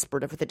our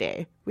expert of the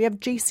day. We have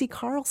J.C.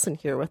 Carlson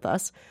here with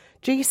us.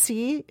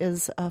 J.C.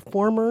 is a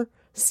former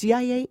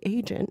CIA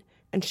agent,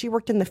 and she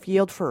worked in the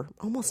field for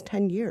almost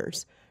 10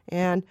 years.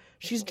 And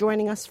she's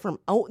joining us from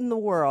out in the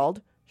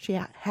world. She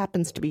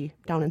happens to be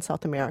down in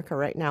South America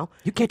right now.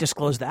 You can't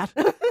disclose that.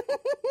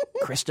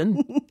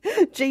 Kristen.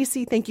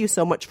 J.C., thank you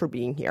so much for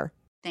being here.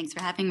 Thanks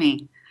for having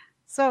me.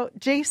 So,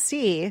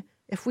 J.C.,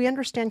 if we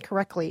understand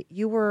correctly,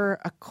 you were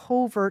a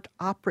covert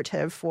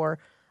operative for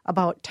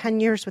about 10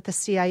 years with the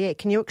CIA.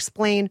 Can you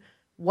explain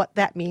what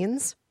that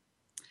means?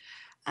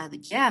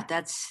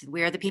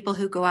 We're the people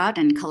who go out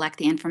and collect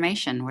the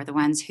information. We're the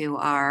ones who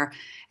are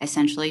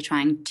essentially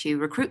trying to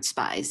recruit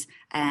spies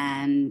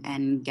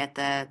and get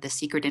the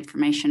secret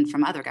information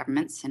from other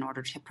governments in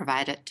order to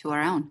provide it to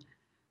our own.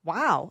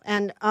 Wow.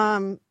 And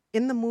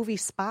in the movie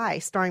Spy,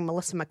 starring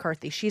Melissa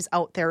McCarthy, she's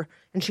out there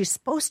and she's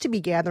supposed to be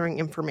gathering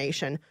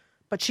information,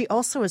 but she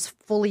also is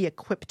fully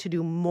equipped to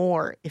do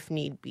more if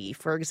need be.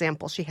 For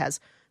example, she has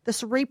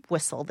this rape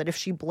whistle that if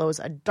she blows,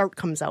 a dart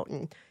comes out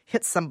and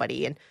hits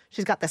somebody. And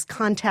she's got this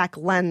contact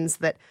lens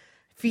that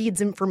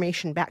feeds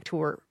information back to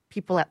her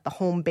people at the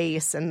home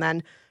base. And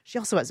then she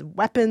also has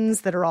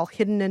weapons that are all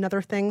hidden in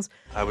other things.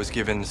 I was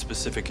given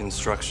specific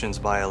instructions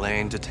by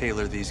Elaine to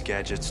tailor these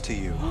gadgets to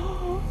you.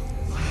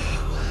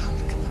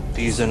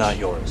 These are not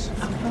yours.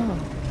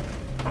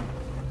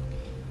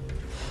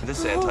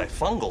 This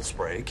antifungal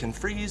spray can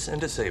freeze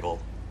and disable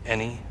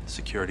any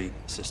security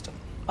system.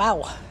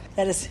 Wow,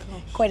 that is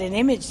quite an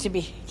image to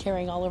be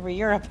carrying all over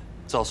Europe.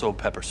 It's also a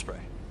pepper spray.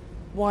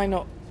 Why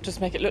not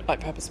just make it look like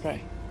pepper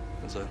spray?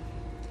 It's a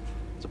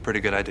pretty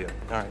good idea.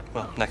 All right,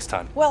 well, next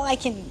time. Well, I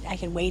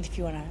can wait if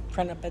you want to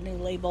print up a new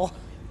label.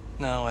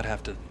 No, I'd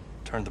have to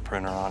turn the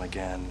printer on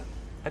again.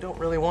 I don't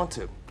really want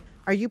to.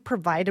 Are you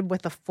provided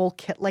with a full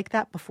kit like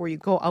that before you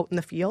go out in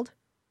the field?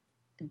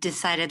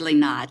 Decidedly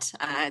not.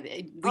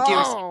 We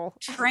do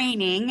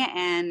training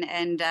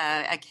and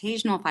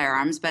occasional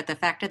firearms, but the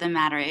fact of the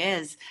matter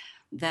is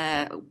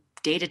the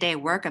day-to-day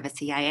work of a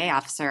CIA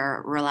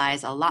officer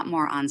relies a lot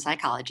more on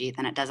psychology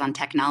than it does on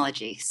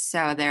technology.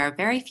 So there are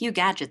very few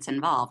gadgets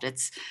involved.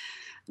 It's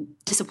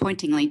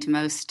disappointingly to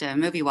most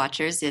movie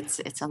watchers,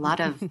 it's a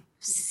lot of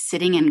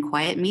sitting in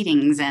quiet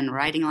meetings and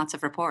writing lots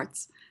of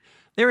reports.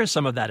 There is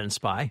some of that in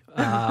Spy.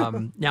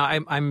 Now,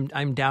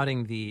 I'm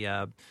doubting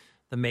the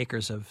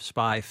makers of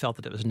Spy felt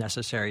that it was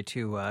necessary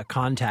to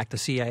contact the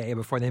CIA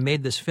before they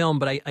made this film.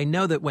 But I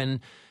know that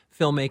when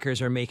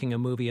filmmakers are making a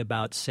movie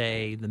about,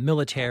 say, the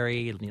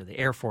military, the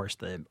Air Force,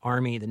 the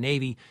Army, the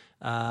Navy,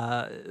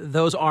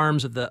 those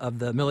arms of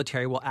the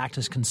military will act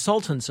as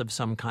consultants of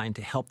some kind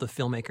to help the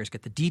filmmakers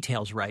get the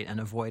details right and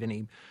avoid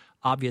any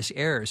obvious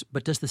errors.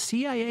 But does the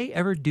CIA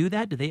ever do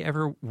that? Do they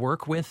ever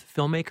work with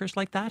filmmakers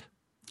like that?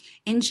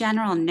 In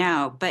general,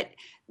 no. But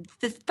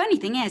the funny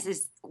thing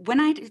is when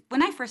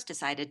I first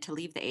decided to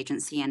leave the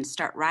agency and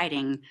start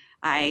writing,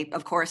 I,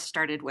 of course,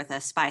 started with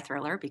a spy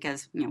thriller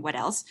because, what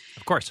else?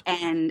 Of course.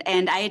 And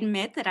I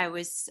admit that I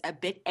was a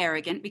bit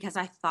arrogant because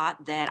I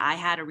thought that I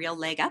had a real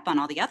leg up on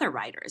all the other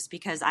writers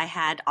because I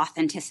had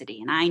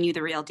authenticity and I knew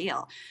the real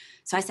deal.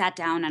 So I sat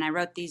down and I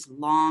wrote these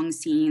long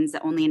scenes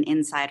that only an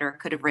insider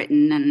could have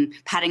written and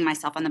patting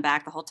myself on the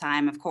back the whole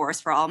time, of course,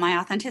 for all my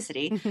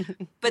authenticity.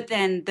 But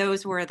then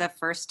those were the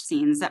first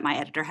scenes that my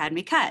editor had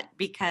me cut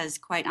because,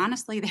 quite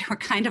honestly, they were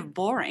kind of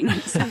boring.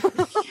 So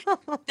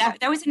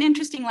that was an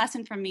interesting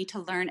lesson for me to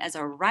learn as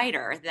a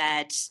writer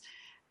that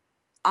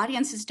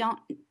audiences don't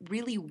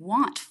really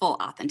want full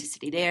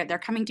authenticity. They're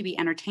coming to be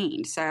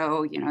entertained.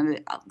 So,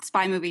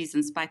 spy movies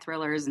and spy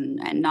thrillers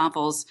and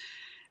novels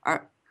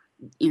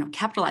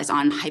capitalize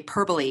on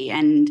hyperbole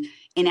and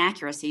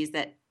inaccuracies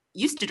that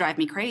used to drive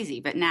me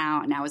crazy, but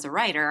now as a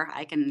writer,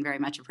 I can very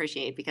much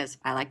appreciate because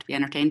I like to be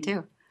entertained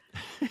too.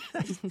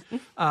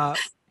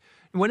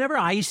 Whenever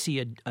I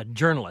see a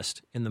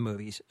journalist in the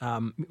movies,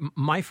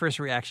 my first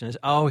reaction is,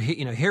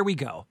 here we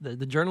go.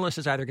 The journalist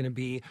is either going to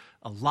be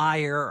a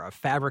liar or a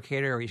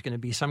fabricator, or he's going to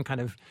be some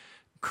kind of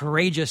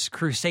courageous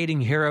crusading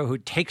hero who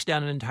takes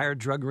down an entire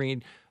drug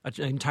ring. But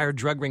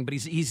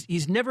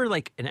he's never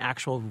like an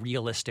actual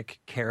realistic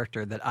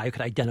character that I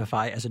could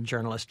identify as a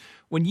journalist.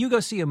 When you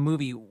go see a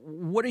movie,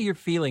 what are your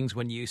feelings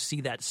when you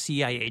see that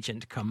CIA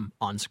agent come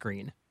on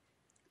screen?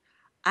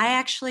 I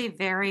actually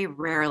very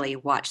rarely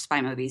watch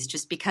spy movies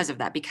just because of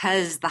that,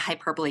 because the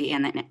hyperbole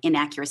and the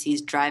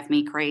inaccuracies drive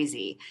me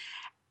crazy.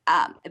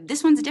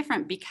 This one's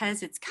different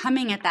because it's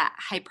coming at that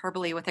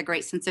hyperbole with a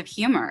great sense of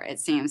humor, it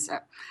seems.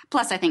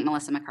 Plus, I think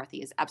Melissa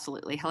McCarthy is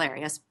absolutely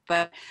hilarious.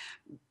 But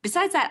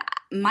besides that,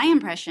 my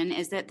impression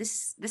is that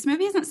this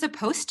movie isn't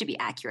supposed to be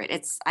accurate.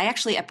 I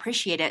actually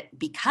appreciate it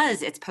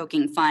because it's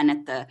poking fun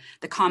at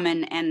the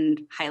common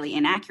and highly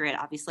inaccurate,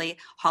 obviously,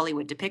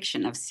 Hollywood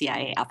depiction of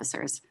CIA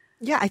officers.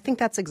 Yeah, I think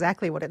that's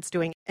exactly what it's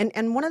doing.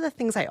 And one of the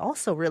things I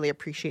also really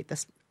appreciate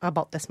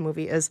about this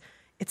movie is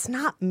it's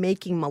not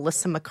making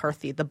Melissa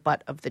McCarthy the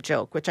butt of the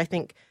joke, which I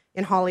think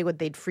in Hollywood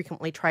they'd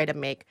frequently try to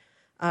make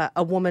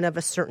a woman of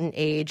a certain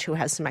age who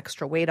has some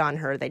extra weight on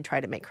her. They'd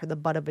try to make her the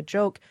butt of a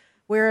joke,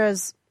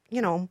 whereas,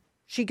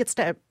 she gets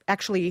to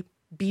actually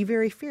be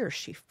very fierce.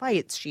 She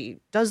fights. She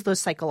does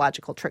those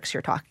psychological tricks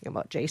you're talking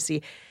about,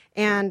 JC.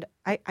 And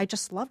I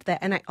just loved that.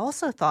 And I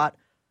also thought,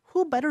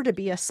 who better to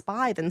be a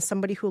spy than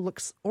somebody who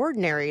looks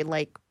ordinary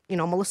like,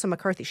 Melissa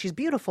McCarthy? She's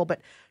beautiful,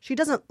 but she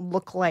doesn't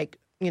look like,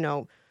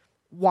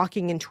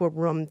 walking into a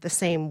room the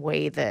same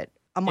way that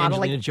a model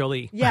Angelina like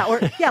Jolie.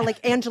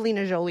 like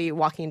Angelina Jolie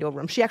walking into a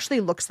room. She actually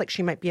looks like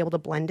she might be able to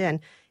blend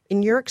in.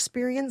 In your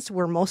experience,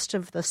 were most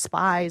of the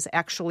spies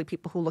actually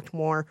people who looked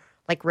more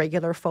like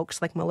regular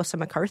folks like Melissa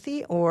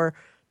McCarthy, or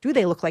do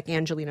they look like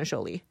Angelina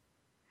Jolie?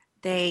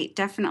 They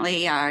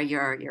definitely are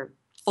your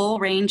full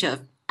range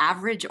of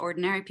average,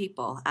 ordinary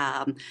people.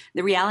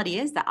 The reality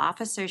is that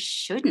officers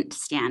shouldn't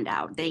stand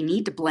out. They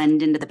need to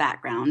blend into the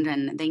background,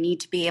 and they need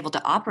to be able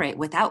to operate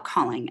without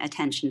calling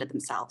attention to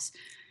themselves.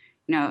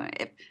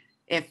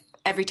 If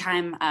every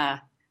time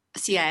a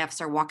CIA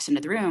officer walks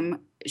into the room,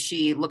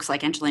 she looks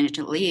like Angelina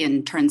Jolie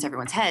and turns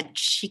everyone's head,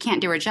 she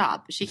can't do her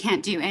job. She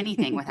can't do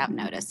anything without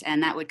notice,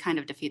 and that would kind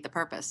of defeat the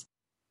purpose.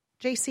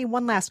 JC,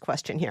 one last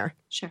question here.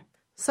 Sure.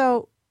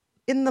 So,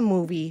 in the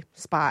movie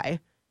Spy,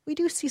 we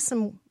do see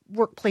some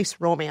workplace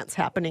romance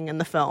happening in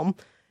the film.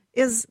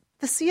 Is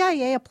the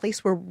CIA a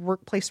place where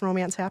workplace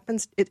romance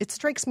happens? It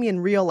strikes me in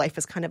real life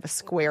as kind of a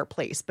square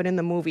place, but in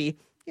the movie,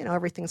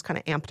 everything's kind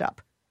of amped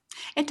up.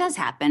 It does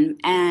happen,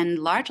 and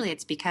largely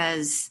it's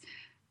because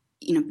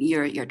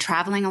you're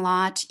traveling a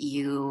lot.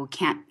 You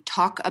can't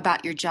talk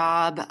about your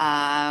job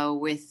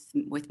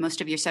with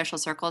most of your social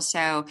circles,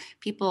 so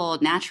people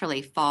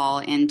naturally fall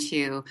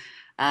into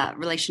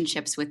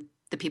relationships with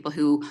the people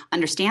who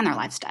understand their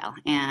lifestyle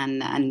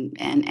and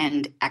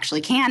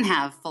actually can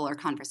have fuller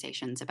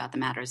conversations about the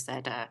matters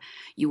that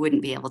you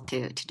wouldn't be able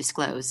to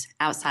disclose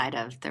outside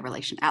of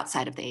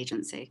the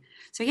agency.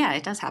 So yeah,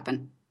 it does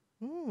happen.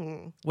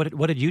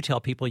 What did you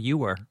tell people you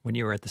were when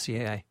you were at the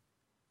CIA?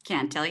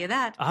 Can't tell you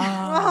that.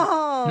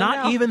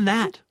 Not even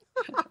that.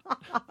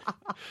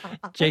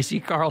 J.C.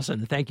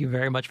 Carlson, thank you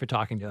very much for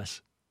talking to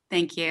us.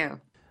 Thank you.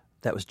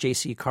 That was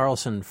J.C.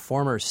 Carlson,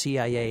 former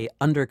CIA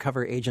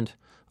undercover agent,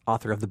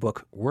 author of the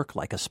book Work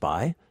Like a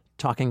Spy,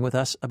 talking with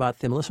us about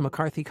the Melissa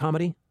McCarthy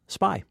comedy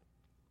Spy.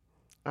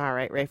 All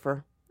right,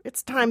 Rafer.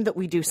 It's time that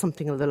we do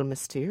something a little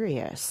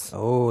mysterious.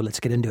 Oh,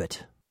 let's get into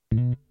it.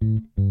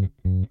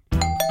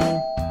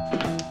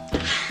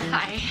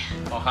 Hi.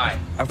 Oh, hi.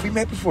 Have we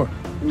met before?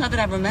 Not that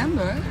I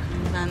remember,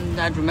 and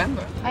I'd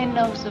remember. I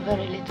know so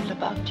very little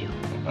about you.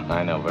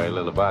 I know very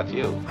little about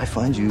you. I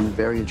find you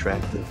very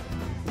attractive.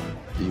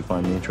 Do you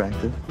find me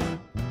attractive?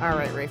 All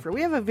right, Rafer,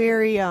 we have a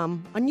very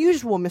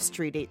unusual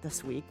mystery date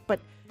this week, but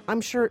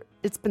I'm sure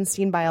it's been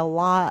seen by a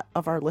lot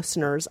of our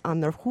listeners on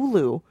their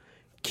Hulu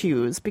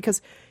queues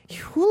because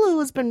Hulu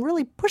has been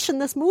really pushing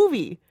this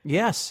movie.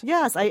 Yes.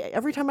 Yes,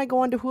 every time I go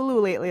onto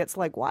Hulu lately, it's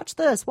like, watch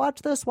this,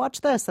 watch this,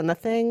 watch this, and the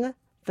thing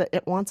that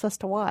it wants us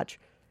to watch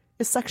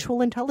is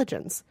Sexual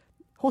Intelligence,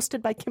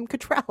 hosted by Kim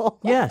Cattrall.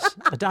 Yes,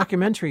 a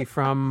documentary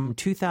from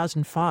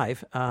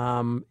 2005,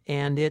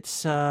 and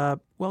it's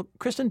well,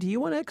 Kristen, do you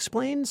want to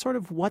explain sort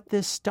of what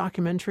this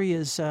documentary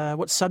is,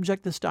 what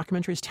subject this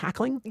documentary is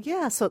tackling?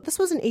 Yeah, so this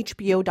was an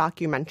HBO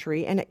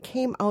documentary, and it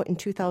came out in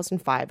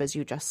 2005, as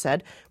you just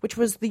said, which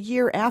was the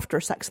year after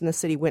Sex and the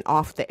City went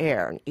off the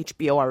air. And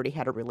HBO already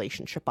had a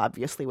relationship,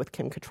 obviously, with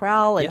Kim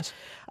Cattrall. And,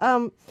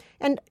 yes.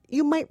 And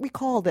you might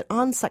recall that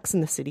on Sex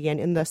and the City and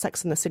in the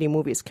Sex and the City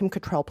movies, Kim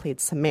Cattrall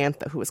played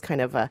Samantha, who was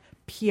kind of a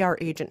PR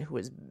agent who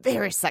was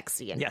very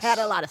sexy and had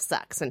a lot of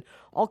sex and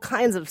all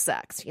kinds of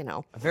sex,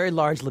 A very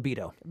large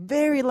libido.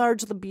 Very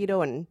large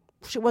libido and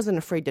she wasn't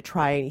afraid to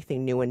try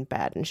anything new in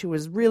bed, and she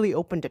was really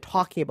open to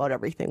talking about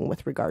everything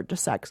with regard to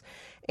sex.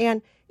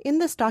 And in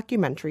this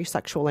documentary,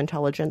 Sexual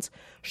Intelligence,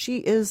 she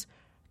is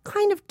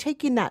kind of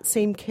taking that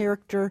same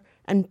character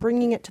and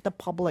bringing it to the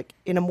public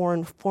in a more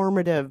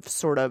informative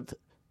sort of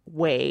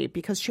way,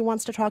 because she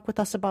wants to talk with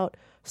us about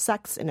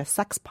sex in a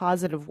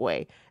sex-positive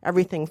way.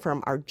 Everything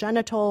from our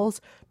genitals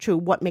to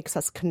what makes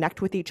us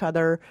connect with each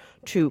other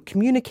to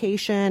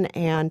communication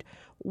and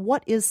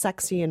what is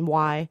sexy and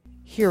why.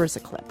 Here is a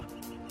clip.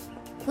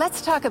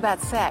 Let's talk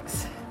about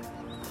sex.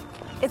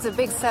 It's a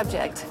big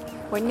subject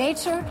where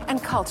nature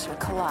and culture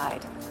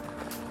collide.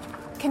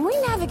 Can we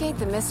navigate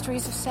the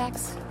mysteries of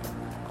sex?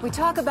 We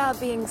talk about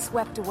being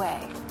swept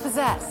away,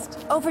 possessed,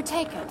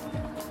 overtaken,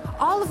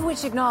 all of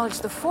which acknowledge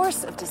the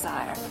force of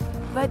desire,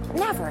 but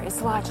never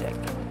is logic.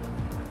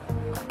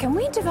 Can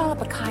we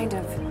develop a kind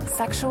of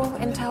sexual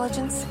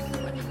intelligence?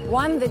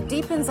 One that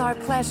deepens our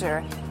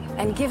pleasure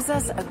and gives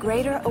us a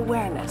greater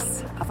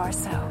awareness of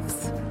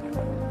ourselves.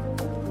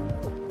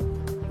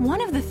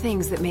 One of the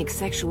things that makes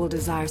sexual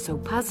desire so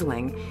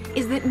puzzling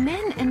is that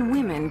men and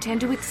women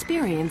tend to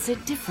experience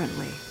it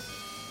differently.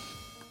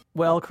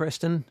 Well,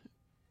 Kristen,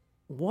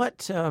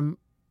 what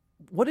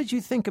did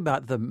you think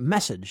about the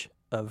message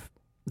of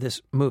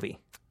this movie?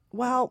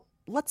 Well,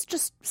 let's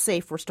just say,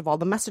 first of all,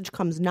 the message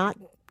comes not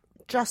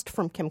just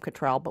from Kim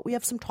Cattrall, but we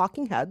have some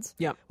talking heads.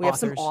 Yeah, we have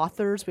some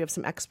authors, we have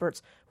some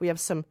experts, we have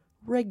some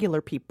regular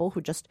people who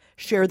just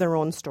share their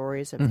own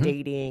stories of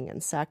dating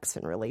and sex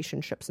and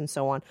relationships and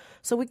so on.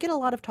 So we get a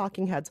lot of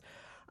talking heads.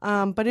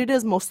 But it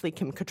is mostly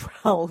Kim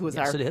Cattrall who is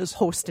our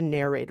host and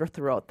narrator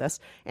throughout this.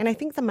 And I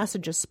think the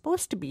message is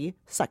supposed to be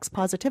sex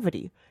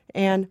positivity.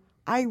 And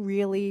I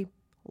really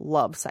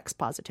love sex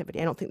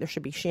positivity. I don't think there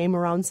should be shame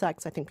around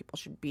sex. I think people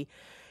should be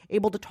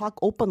able to talk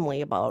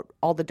openly about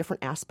all the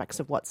different aspects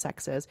of what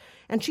sex is.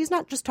 And she's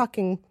not just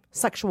talking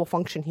sexual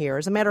function here.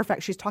 As a matter of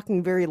fact, she's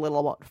talking very little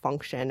about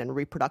function and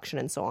reproduction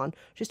and so on.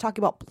 She's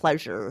talking about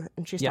pleasure,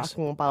 and she's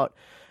talking about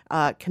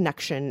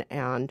connection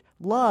and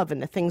love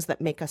and the things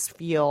that make us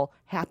feel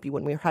happy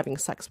when we're having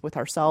sex with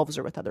ourselves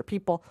or with other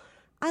people.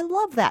 I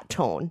love that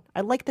tone.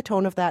 I like the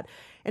tone of that.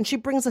 And she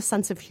brings a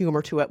sense of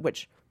humor to it,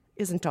 which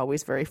isn't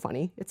always very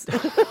funny. It's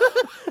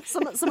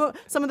some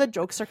of the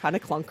jokes are kind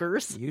of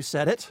clunkers. You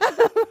said it.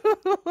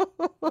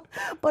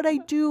 But I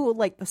do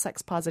like the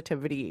sex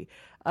positivity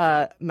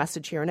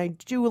message here, and I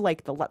do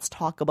like the let's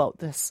talk about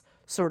this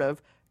sort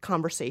of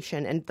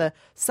conversation. And the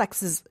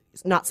sex is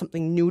not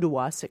something new to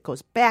us. It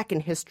goes back in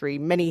history,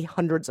 many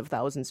hundreds of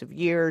thousands of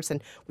years,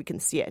 and we can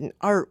see it in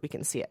art, we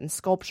can see it in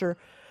sculpture.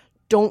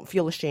 Don't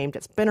feel ashamed.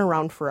 It's been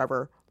around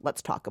forever.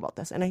 Let's talk about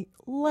this. And I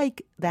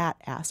like that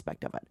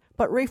aspect of it.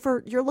 But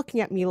Rafer, you're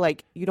looking at me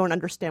like you don't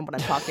understand what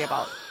I'm talking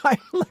about. I'm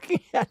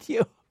looking at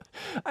you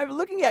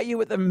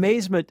with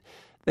amazement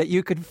that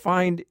you could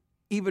find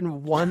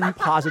even one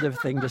positive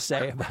thing to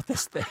say about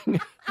this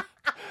thing.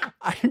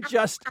 I'm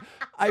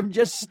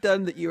just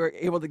stunned that you are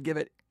able to give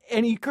it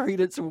any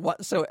credence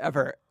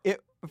whatsoever.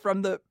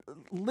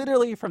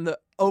 Literally from the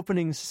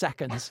opening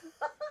seconds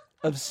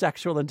of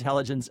Sexual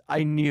Intelligence,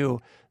 I knew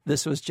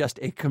this was just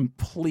a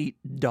complete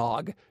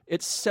dog.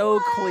 It's so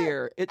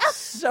clear. It's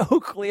so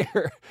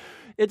clear.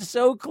 It's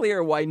so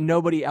clear why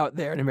nobody out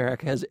there in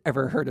America has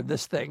ever heard of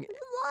this thing.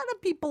 A lot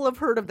of people have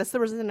heard of this.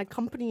 There was an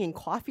accompanying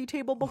coffee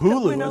table book.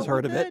 Hulu has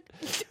heard of it.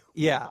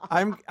 Yeah,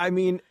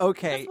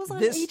 okay. This was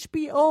on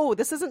HBO.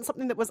 This isn't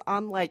something that was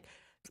on like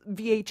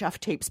VHF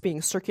tapes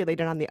being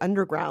circulated on the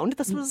underground.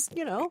 This was,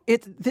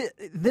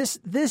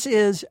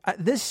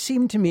 This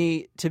seemed to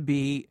me to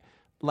be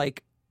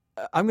like,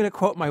 I'm going to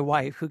quote my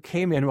wife, who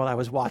came in while I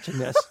was watching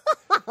this,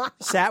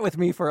 sat with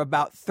me for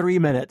about 3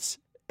 minutes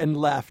and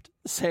left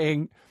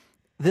saying,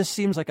 this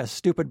seems like a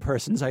stupid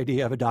person's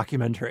idea of a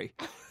documentary.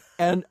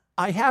 And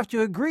I have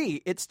to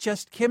agree. It's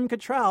just Kim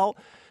Cattrall.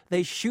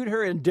 They shoot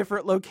her in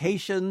different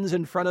locations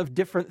in front of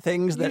different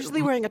things.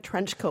 Usually wearing a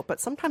trench coat, but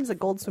sometimes a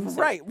gold swimsuit.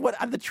 Right.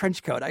 The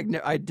trench coat?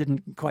 I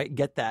didn't quite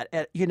get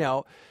that.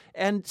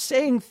 And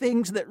saying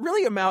things that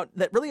really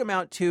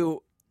amount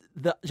to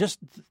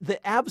the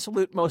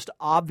absolute most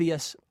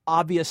obvious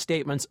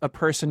statements a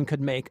person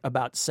could make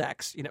about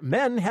sex.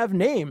 Men have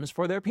names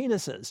for their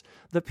penises.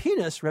 The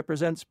penis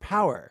represents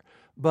power,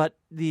 but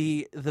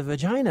the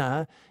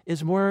vagina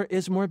is more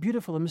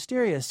beautiful and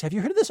mysterious. Have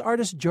you heard of this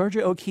artist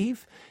Georgia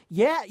O'Keeffe?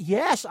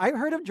 Yes, I've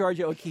heard of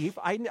Georgia O'Keeffe.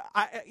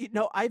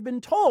 I've been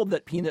told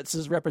that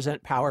penises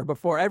represent power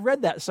before. I've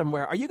read that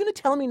somewhere. Are you going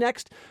to tell me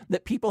next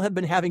that people have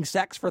been having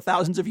sex for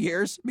thousands of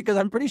years? Because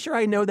I'm pretty sure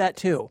I know that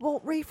too.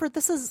 Well, Rafer,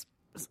 this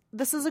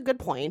is a good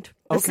point.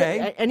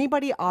 Okay.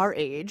 Anybody our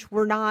age,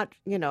 we're not,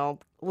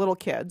 little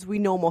kids. We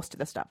know most of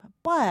this stuff.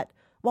 But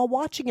while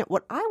watching it,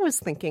 what I was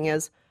thinking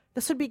is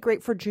this would be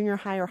great for junior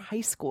high or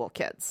high school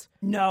kids.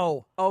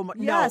 No. Oh, my,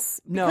 yes.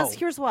 No. Because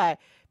here's why.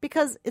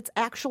 Because it's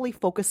actually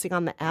focusing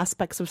on the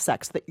aspects of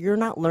sex that you're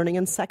not learning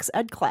in sex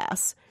ed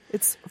class.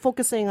 It's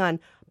focusing on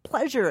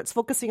pleasure. It's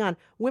focusing on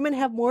women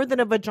have more than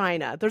a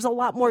vagina. There's a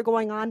lot more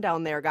going on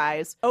down there,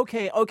 guys.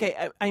 Okay.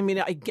 I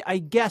mean, I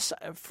guess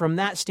from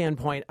that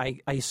standpoint,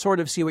 I sort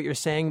of see what you're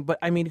saying. But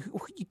I mean,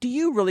 do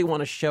you really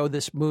want to show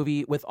this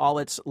movie with all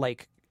its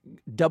like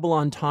double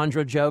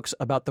entendre jokes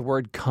about the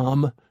word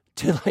 "cum"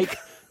 to like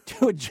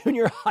to a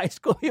junior high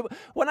school?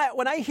 When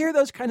I hear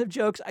those kind of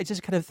jokes, I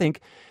just kind of think,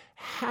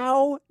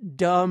 how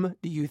dumb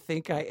do you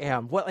think I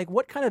am?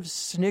 What kind of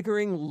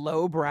sniggering,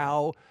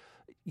 lowbrow,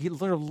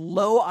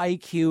 low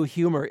IQ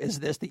humor is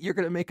this that you're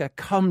going to make a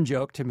cum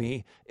joke to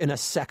me in a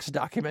sex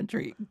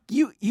documentary?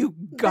 You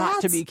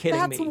got to be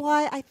kidding me. That's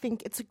why I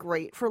think it's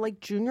great for like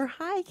junior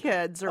high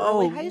kids or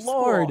early high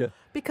school,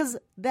 because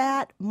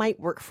that might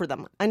work for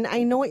them. And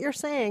I know what you're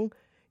saying.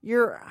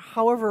 You're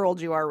however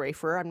old you are,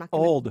 Rafer. I'm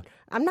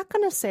not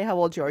going to say how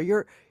old you are.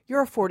 You're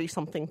a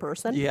 40-something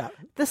person. Yeah.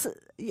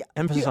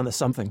 Emphasis on the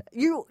something.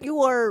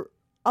 You are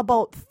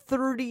about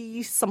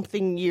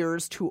 30-something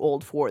years too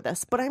old for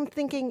this. But I'm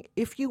thinking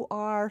if you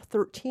are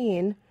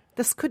 13,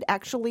 this could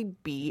actually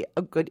be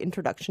a good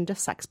introduction to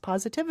sex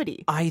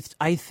positivity. I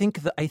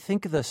think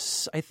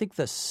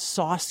the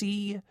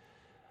saucy,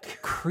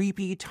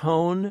 creepy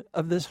tone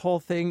of this whole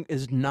thing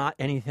is not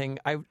anything.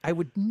 I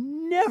would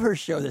never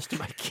show this to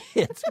my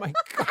kids. My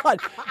God,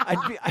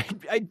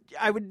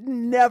 I would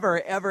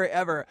never, ever,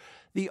 ever.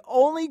 The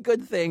only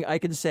good thing I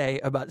can say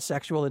about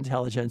Sexual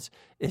Intelligence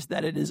is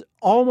that it is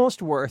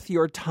almost worth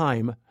your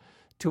time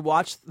to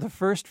watch the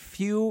first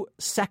few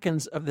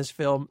seconds of this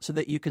film so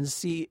that you can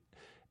see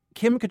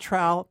Kim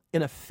Cattrall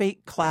in a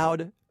fake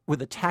cloud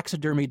with a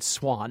taxidermied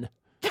swan.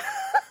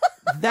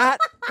 That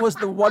was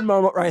the one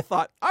moment where I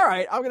thought, all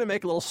right, I'm going to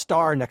make a little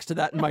star next to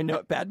that in my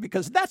notepad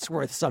because that's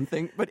worth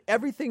something. But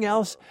everything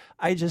else,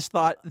 I just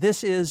thought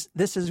this is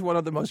one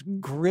of the most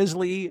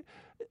grisly,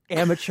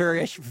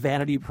 amateurish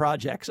vanity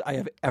projects I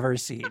have ever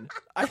seen.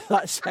 I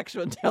thought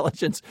Sexual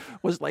Intelligence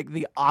was like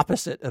the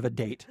opposite of a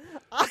date.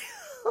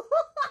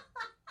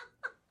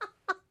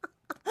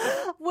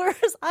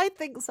 Whereas I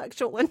think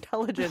Sexual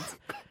Intelligence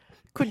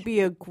could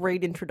be a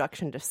great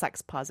introduction to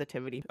sex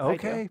positivity.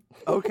 Okay.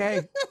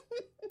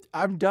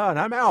 I'm done.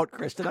 I'm out,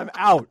 Kristen. I'm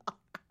out.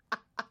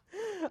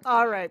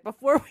 All right.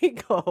 Before we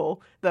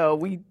go, though,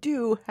 we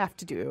do have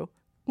to do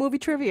movie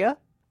trivia.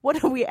 What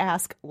did we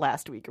ask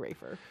last week,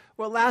 Rafer?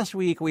 Well, last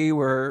week we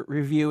were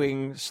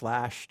reviewing /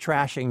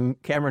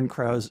 trashing Cameron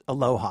Crowe's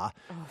Aloha,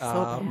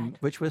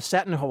 which was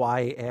set in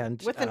Hawaii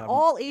and with an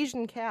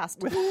all-Asian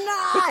cast. With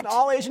an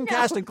all-Asian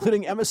cast,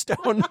 including Emma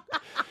Stone,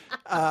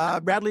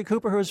 Bradley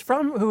Cooper, who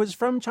was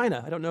from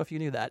China. I don't know if you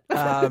knew that.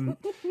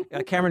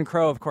 Cameron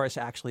Crowe, of course,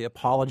 actually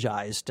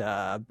apologized.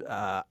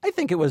 I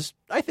think it was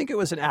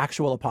an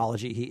actual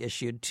apology he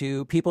issued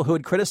to people who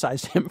had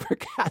criticized him for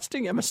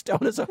casting Emma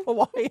Stone as a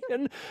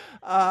Hawaiian.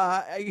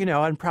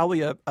 And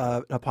probably an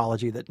apology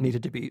that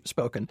needed to be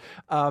spoken.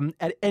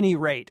 At any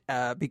rate,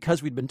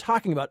 because we'd been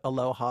talking about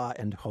Aloha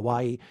and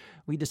Hawaii,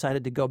 we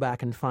decided to go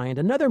back and find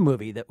another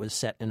movie that was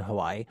set in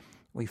Hawaii.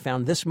 We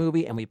found this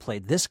movie and we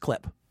played this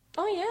clip.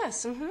 Oh,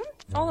 yes.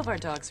 All of our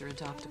dogs are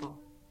adoptable.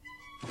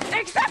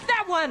 Except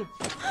that one!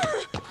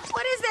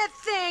 What is that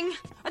thing?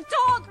 A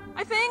dog,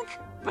 I think.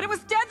 But it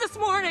was dead this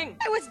morning.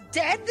 It was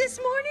dead this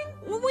morning?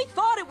 Well, we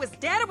thought it was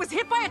dead. It was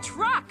hit by a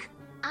truck.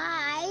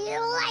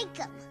 I like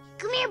him.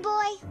 Come here,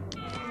 boy.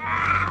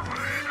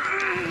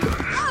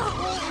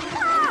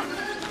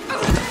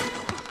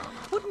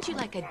 Wouldn't you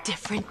like a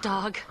different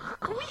dog?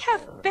 We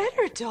have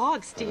better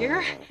dogs,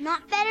 dear.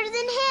 Not better than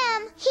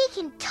him. He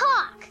can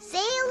talk. Say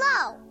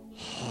hello.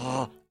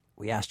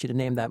 We asked you to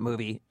name that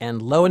movie,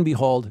 and lo and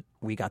behold,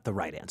 we got the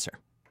right answer.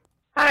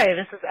 Hi,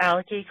 this is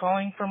Aleki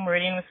calling from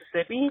Meridian,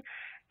 Mississippi,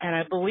 and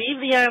I believe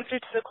the answer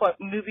to the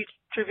movie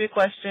trivia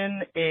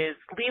question is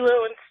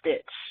Lilo and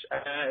Stitch,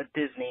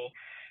 Disney,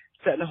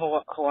 set in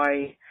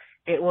Hawaii.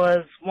 It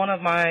was one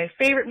of my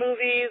favorite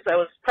movies. I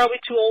was probably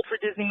too old for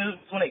Disney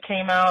movies when it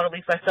came out. At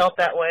least I felt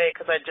that way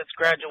because I just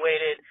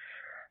graduated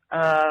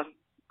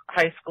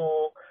high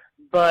school.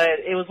 But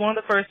it was one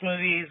of the first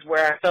movies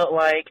where I felt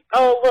like,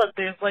 oh, look,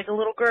 there's like a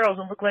little girl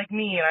who looked like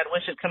me, and I'd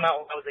wish it'd come out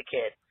when I was a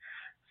kid.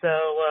 So,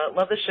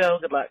 love the show.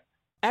 Good luck.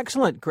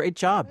 Excellent. Great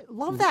job.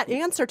 Love that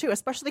answer, too,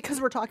 especially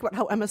because we're talking about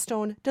how Emma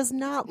Stone does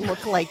not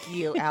look like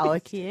you,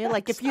 Aleki.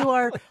 Like, if you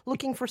are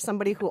looking for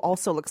somebody who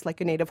also looks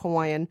like a native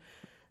Hawaiian,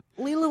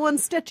 Lilo and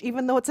Stitch,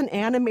 even though it's an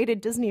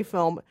animated Disney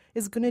film,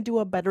 is going to do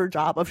a better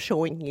job of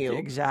showing you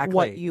exactly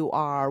what you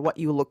are, what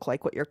you look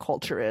like, what your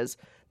culture is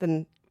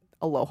than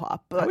Aloha.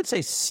 But I would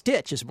say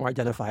Stitch is more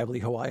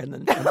identifiably Hawaiian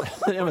than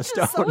Emma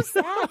Stone. It's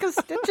so sad because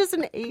Stitch is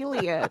an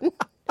alien,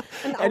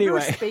 an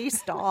outer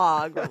space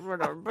dog or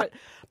whatever.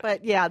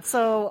 But yeah,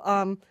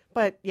 so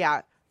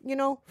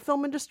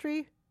film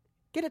industry,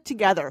 get it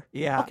together.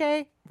 Yeah.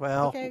 Okay.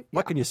 Well,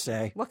 what can you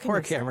say?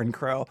 Poor Cameron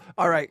Crowe.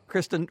 All right,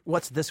 Kristen,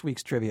 what's this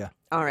week's trivia?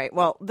 All right.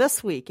 Well,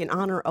 this week, in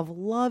honor of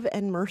Love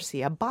and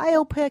Mercy, a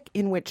biopic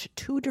in which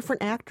two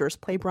different actors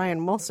play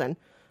Brian Wilson,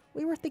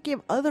 we were thinking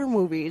of other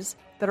movies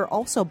that are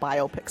also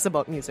biopics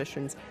about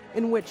musicians,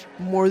 in which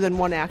more than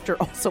one actor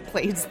also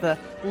plays the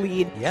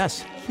lead.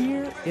 Yes.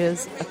 Here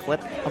is a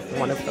clip of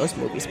one of those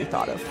movies we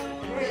thought of.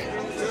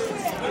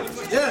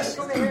 Yes.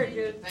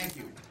 Thank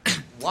you.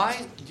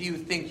 Why do you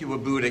think you were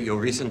booed at your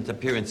recent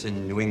appearance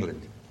in New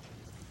England?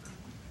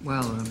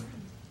 Well,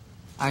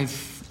 I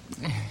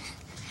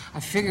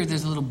figured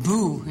there's a little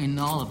boo in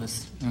all of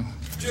us.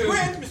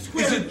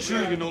 Is it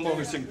true you no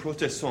longer sing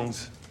protest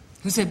songs?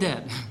 Who said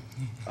that?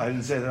 I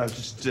didn't say that. I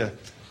just,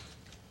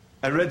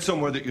 I read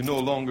somewhere that you no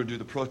longer do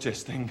the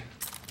protest thing.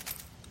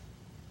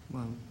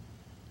 Well,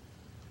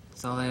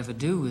 that's all I ever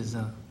do is,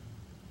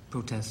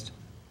 protest.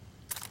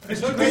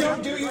 Mr.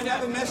 Graham, do you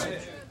have a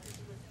message?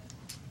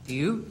 Do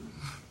you?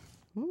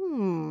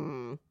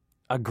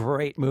 A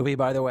great movie,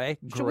 by the way.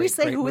 Should we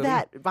say who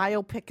that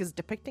biopic is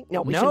depicting?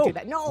 No, we shouldn't do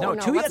that. No,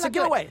 It's a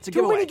giveaway. It's a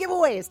giveaway.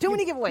 Too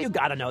many giveaways. You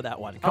got to know that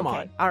one. Come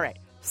on. All right.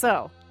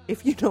 So,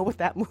 if you know what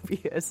that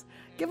movie is,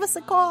 give us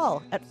a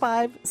call at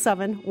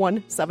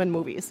 5717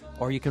 Movies.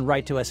 Or you can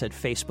write to us at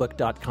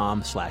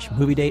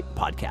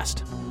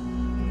facebook.com/moviedatepodcast.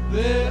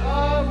 There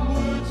are